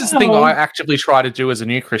 And this is the thing I actively try to do as a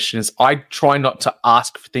new Christian is I try not to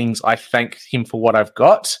ask for things. I thank him for what I've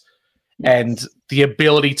got. And the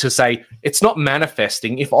ability to say, it's not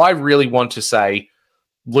manifesting. If I really want to say,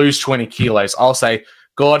 lose 20 kilos, I'll say,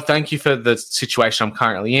 God, thank you for the situation I'm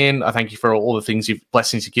currently in. I thank you for all the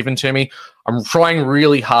blessings you've given to me. I'm trying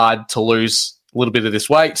really hard to lose a little bit of this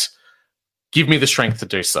weight. Give me the strength to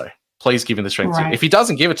do so. Please give me the strength. If he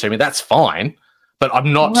doesn't give it to me, that's fine. But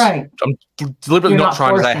I'm not, I'm deliberately not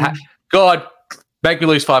trying to say, God, make me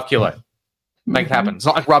lose 5 kilos. Make it happen. It's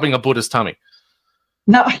not like rubbing a Buddha's tummy.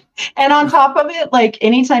 No. And on top of it, like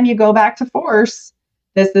anytime you go back to force,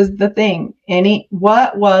 this is the thing.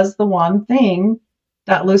 What was the one thing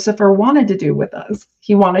that Lucifer wanted to do with us?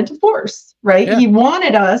 He wanted to force, right? Yeah. He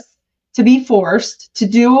wanted us to be forced to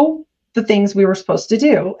do the things we were supposed to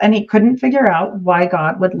do. And he couldn't figure out why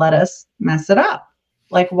God would let us mess it up.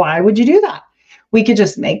 Like, why would you do that? We could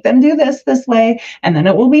just make them do this way, and then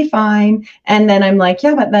it will be fine. And then I'm like,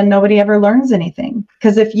 yeah, but then nobody ever learns anything.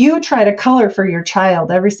 Because if you try to color for your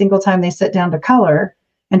child every single time they sit down to color,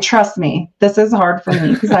 and trust me, this is hard for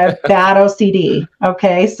me because I have bad OCD.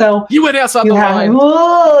 Okay. So you went outside the line.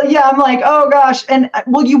 Well, yeah. I'm like, oh gosh. And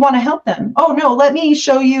you want to help them. Oh no, let me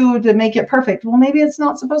show you to make it perfect. Well, maybe it's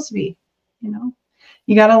not supposed to be,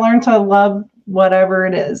 you got to learn to love whatever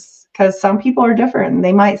it is. Because some people are different and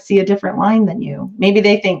they might see a different line than you. Maybe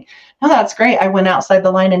they think, oh, that's great. I went outside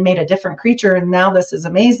the line and made a different creature. And now this is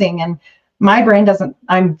amazing. And my brain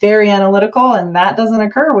I'm very analytical and that doesn't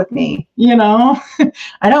occur with me.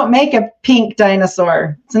 I don't make a pink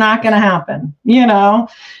dinosaur. It's not going to happen, we won't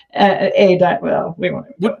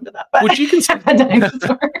go into that. But would you consider a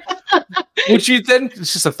dinosaur? Would you then,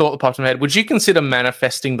 it's just a thought that popped in my head. Would you consider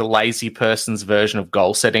manifesting the lazy person's version of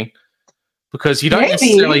goal setting? Because you don't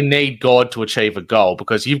necessarily need God to achieve a goal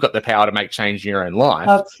because you've got the power to make change in your own life.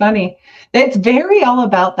 That's funny. It's very all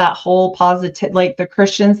about that whole positive, like the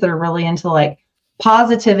Christians that are really into like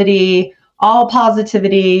positivity, all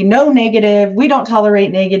positivity, no negative. We don't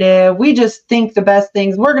tolerate negative. We just think the best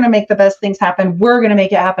things. We're going to make the best things happen. We're going to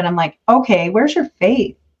make it happen. I'm like, okay, where's your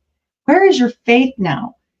faith? Where is your faith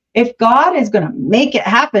now? If God is going to make it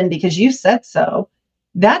happen because you said so,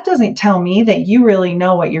 that doesn't tell me that you really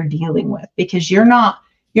know what you're dealing with, because you're not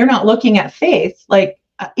looking at faith. Like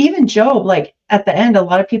even Job, like at the end, a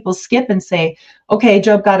lot of people skip and say, okay,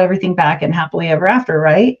 Job got everything back and happily ever after,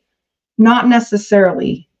 right? Not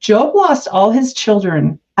necessarily. Job lost all his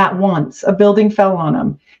children at once. A building fell on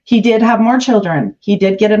him. He did have more children. He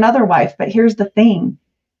did get another wife. But here's the thing.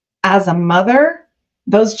 As a mother,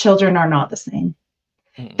 those children are not the same.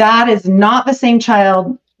 That is not the same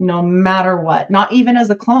child. No matter what, not even as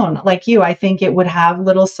a clone like you, I think it would have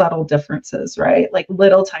little subtle differences, right? Like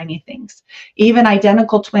little tiny things. Even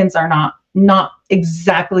identical twins are not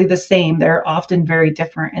exactly the same. They're often very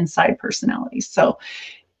different inside personalities. So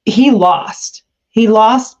he lost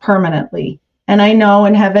permanently. And I know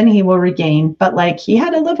in heaven he will regain, but like he had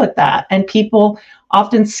to live with that. And people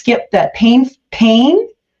often skip that pain.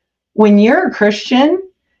 When you're a Christian,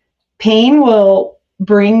 pain will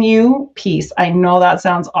bring you peace. I know that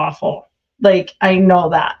sounds awful. Like, I know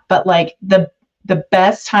that, but like the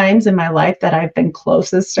best times in my life that I've been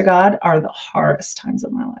closest to God are the hardest times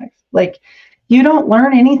of my life. Like, you don't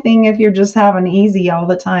learn anything if you're just having easy all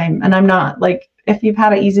the time. And I'm not like, if you've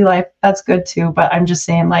had an easy life, that's good too. But I'm just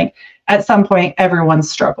saying, like, at some point, everyone's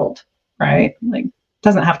struggled, right? Like, it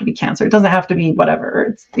doesn't have to be cancer. It doesn't have to be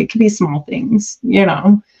whatever. It could be small things,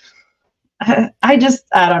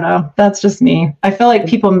 I don't know. That's just me. I feel like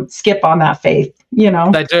people skip on that faith,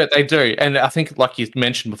 They do. And I think, like you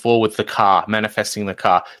mentioned before with the car, manifesting the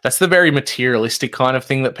car, that's the very materialistic kind of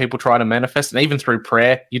thing that people try to manifest. And even through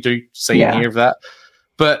prayer, you do see and hear of that.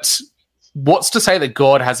 But what's to say that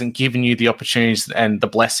God hasn't given you the opportunities and the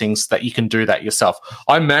blessings that you can do that yourself?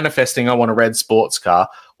 I'm manifesting, I want a red sports car.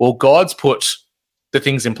 Well, God's put the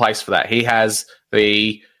things in place for that. He has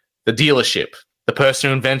the dealership, the person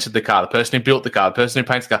who invented the car, the person who built the car, the person who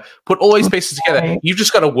paints the car, put all these pieces together. You've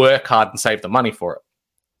just got to work hard and save the money for it.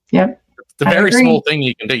 Yeah. It's a very small thing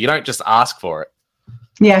you can do. You don't just ask for it.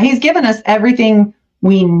 Yeah. He's given us everything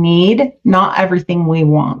we need, not everything we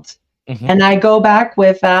want. Mm-hmm. And I go back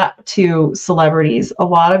with that to celebrities. A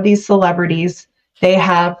lot of these celebrities, they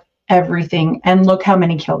have everything. And look how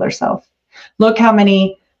many kill themselves. Look how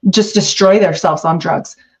many just destroy themselves on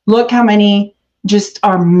drugs. Look how many just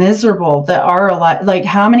are miserable, that are alive, like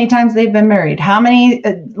how many times they've been married, how many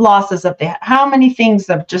losses have they had, how many things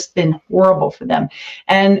have just been horrible for them.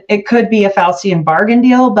 And it could be a Faustian bargain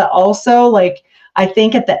deal, but also like, I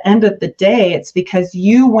think at the end of the day, it's because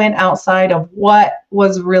you went outside of what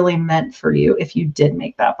was really meant for you if you did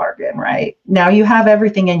make that bargain, right? Now you have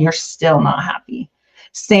everything and you're still not happy.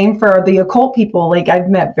 Same for the occult people. Like I've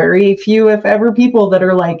met very few, if ever, people that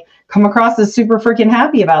are like come across as super freaking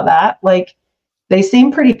happy about that. Like they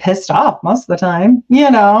seem pretty pissed off most of the time,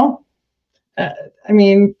 you know? I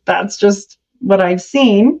mean, that's just what I've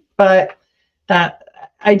seen, but that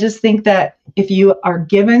I just think that if you are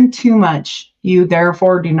given too much, you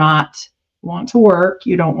therefore do not want to work.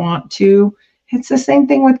 You don't want to. It's the same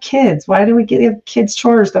thing with kids. Why do we give kids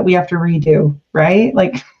chores that we have to redo, right?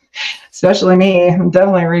 Like, especially me, I'm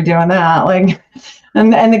definitely redoing that. Like,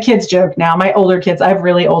 and the kids joke now. My older kids, I have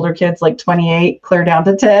really older kids, like 28, clear down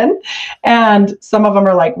to 10. And some of them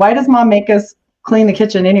are like, why does mom make us clean the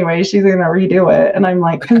kitchen anyway? She's going to redo it. And I'm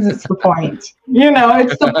like, because it's the point. You know,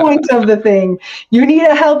 it's the point of the thing. You need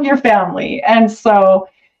to help your family. And so,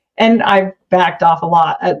 and I've backed off a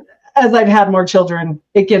lot. As I've had more children,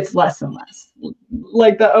 it gets less and less.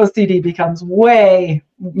 Like the OCD becomes way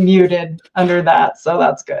muted under that. So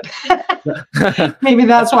that's good. Maybe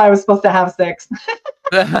that's why I was supposed to have 6.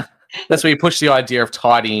 That's where you push the idea of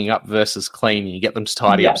tidying up versus cleaning. You get them to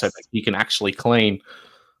tidy up so that you can actually clean.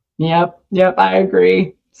 Yep, I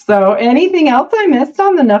agree. So anything else I missed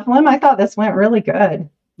on the Nephilim? I thought this went really good.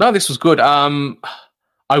 No, this was good. I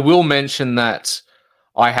will mention that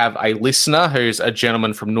I have a listener who's a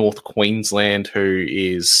gentleman from North Queensland who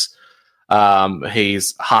is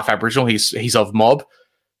he's half Aboriginal. He's of Mob.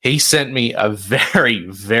 He sent me a very,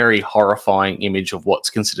 very horrifying image of what's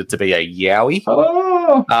considered to be a yowie.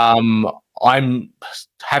 Oh. I'm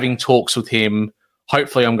having talks with him.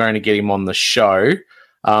 Hopefully I'm going to get him on the show.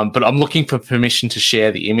 But I'm looking for permission to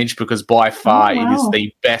share the image because by far it is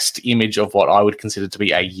the best image of what I would consider to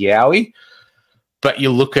be a yowie. But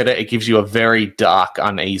you look at it, it gives you a very dark,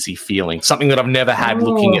 uneasy feeling. Something that I've never had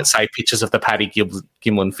looking at, say, pictures of the Paddy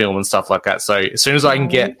Gimlin film and stuff like that. So as soon as I can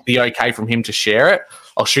get the okay from him to share it,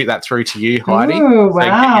 I'll shoot that through to you, Heidi. Ooh,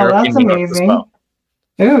 wow, that's amazing. Well.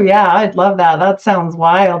 Ooh, yeah, I'd love that. That sounds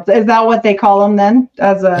wild. Is that what they call them then?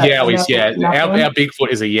 As a yowies, yeah. Our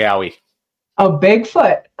Bigfoot is a yowie. Oh,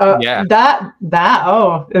 Bigfoot. Yeah.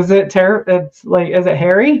 Is it it's like, is it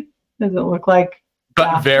hairy? Does it look like?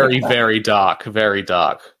 But very, very dark. Very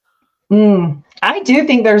dark. I do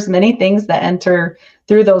think there's many things that enter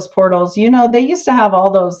through those portals. You know, they used to have all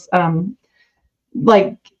those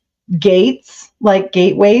like gates, like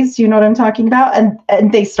gateways, you know what I'm talking about?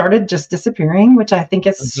 And they started just disappearing, which I think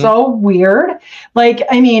is so weird. Like,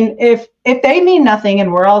 I mean, if they mean nothing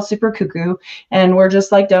and we're all super cuckoo and we're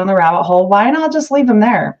just like down the rabbit hole, why not just leave them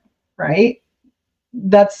there? Right?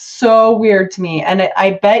 That's so weird to me. And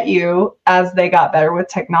I bet you as they got better with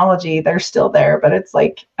technology, they're still there, but it's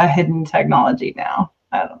like a hidden technology now.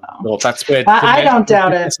 I don't know. Well, that's where I don't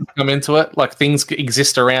doubt it. Come into it. Like things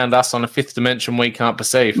exist around us on a 5th dimension we can't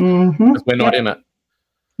perceive because we're not in it.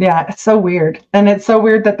 Yeah, it's so weird. And it's so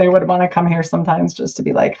weird that they would want to come here sometimes just to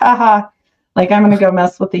be like, haha, like I'm going to go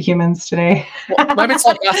mess with the humans today. Well, maybe it's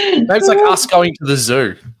like us. Maybe it's like us going to the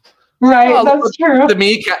zoo. Right, that's true. The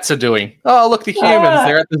meerkats are doing. Oh, look, the humans.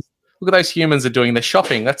 They're at the. Look at those humans are doing their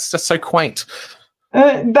shopping. That's just so quaint.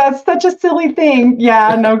 That's such a silly thing.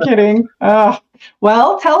 Yeah, no kidding.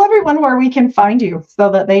 Well, tell everyone where we can find you so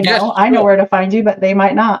that they know. Sure. I know where to find you, but they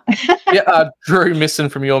might not. Drew Missen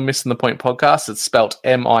from your Missen the Point podcast. It's spelt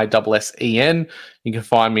MISSEN. You can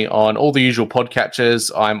find me on all the usual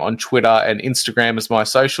podcatchers. I'm on Twitter and Instagram as my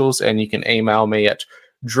socials, and you can email me at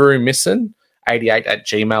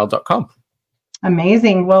drewmissen88@gmail.com.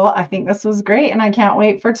 Amazing. Well, I think this was great, and I can't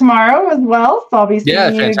wait for tomorrow as well. So I'll be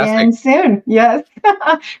seeing you again soon. Yes.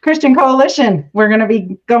 Christian Coalition. We're going to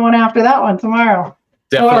be going after that one tomorrow.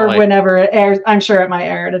 Definitely. Or whenever it airs. I'm sure it might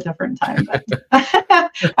air at a different time.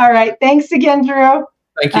 All right. Thanks again, Drew.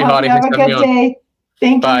 Thank you, Heidi. Have a good day.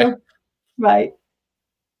 Thank you. Bye.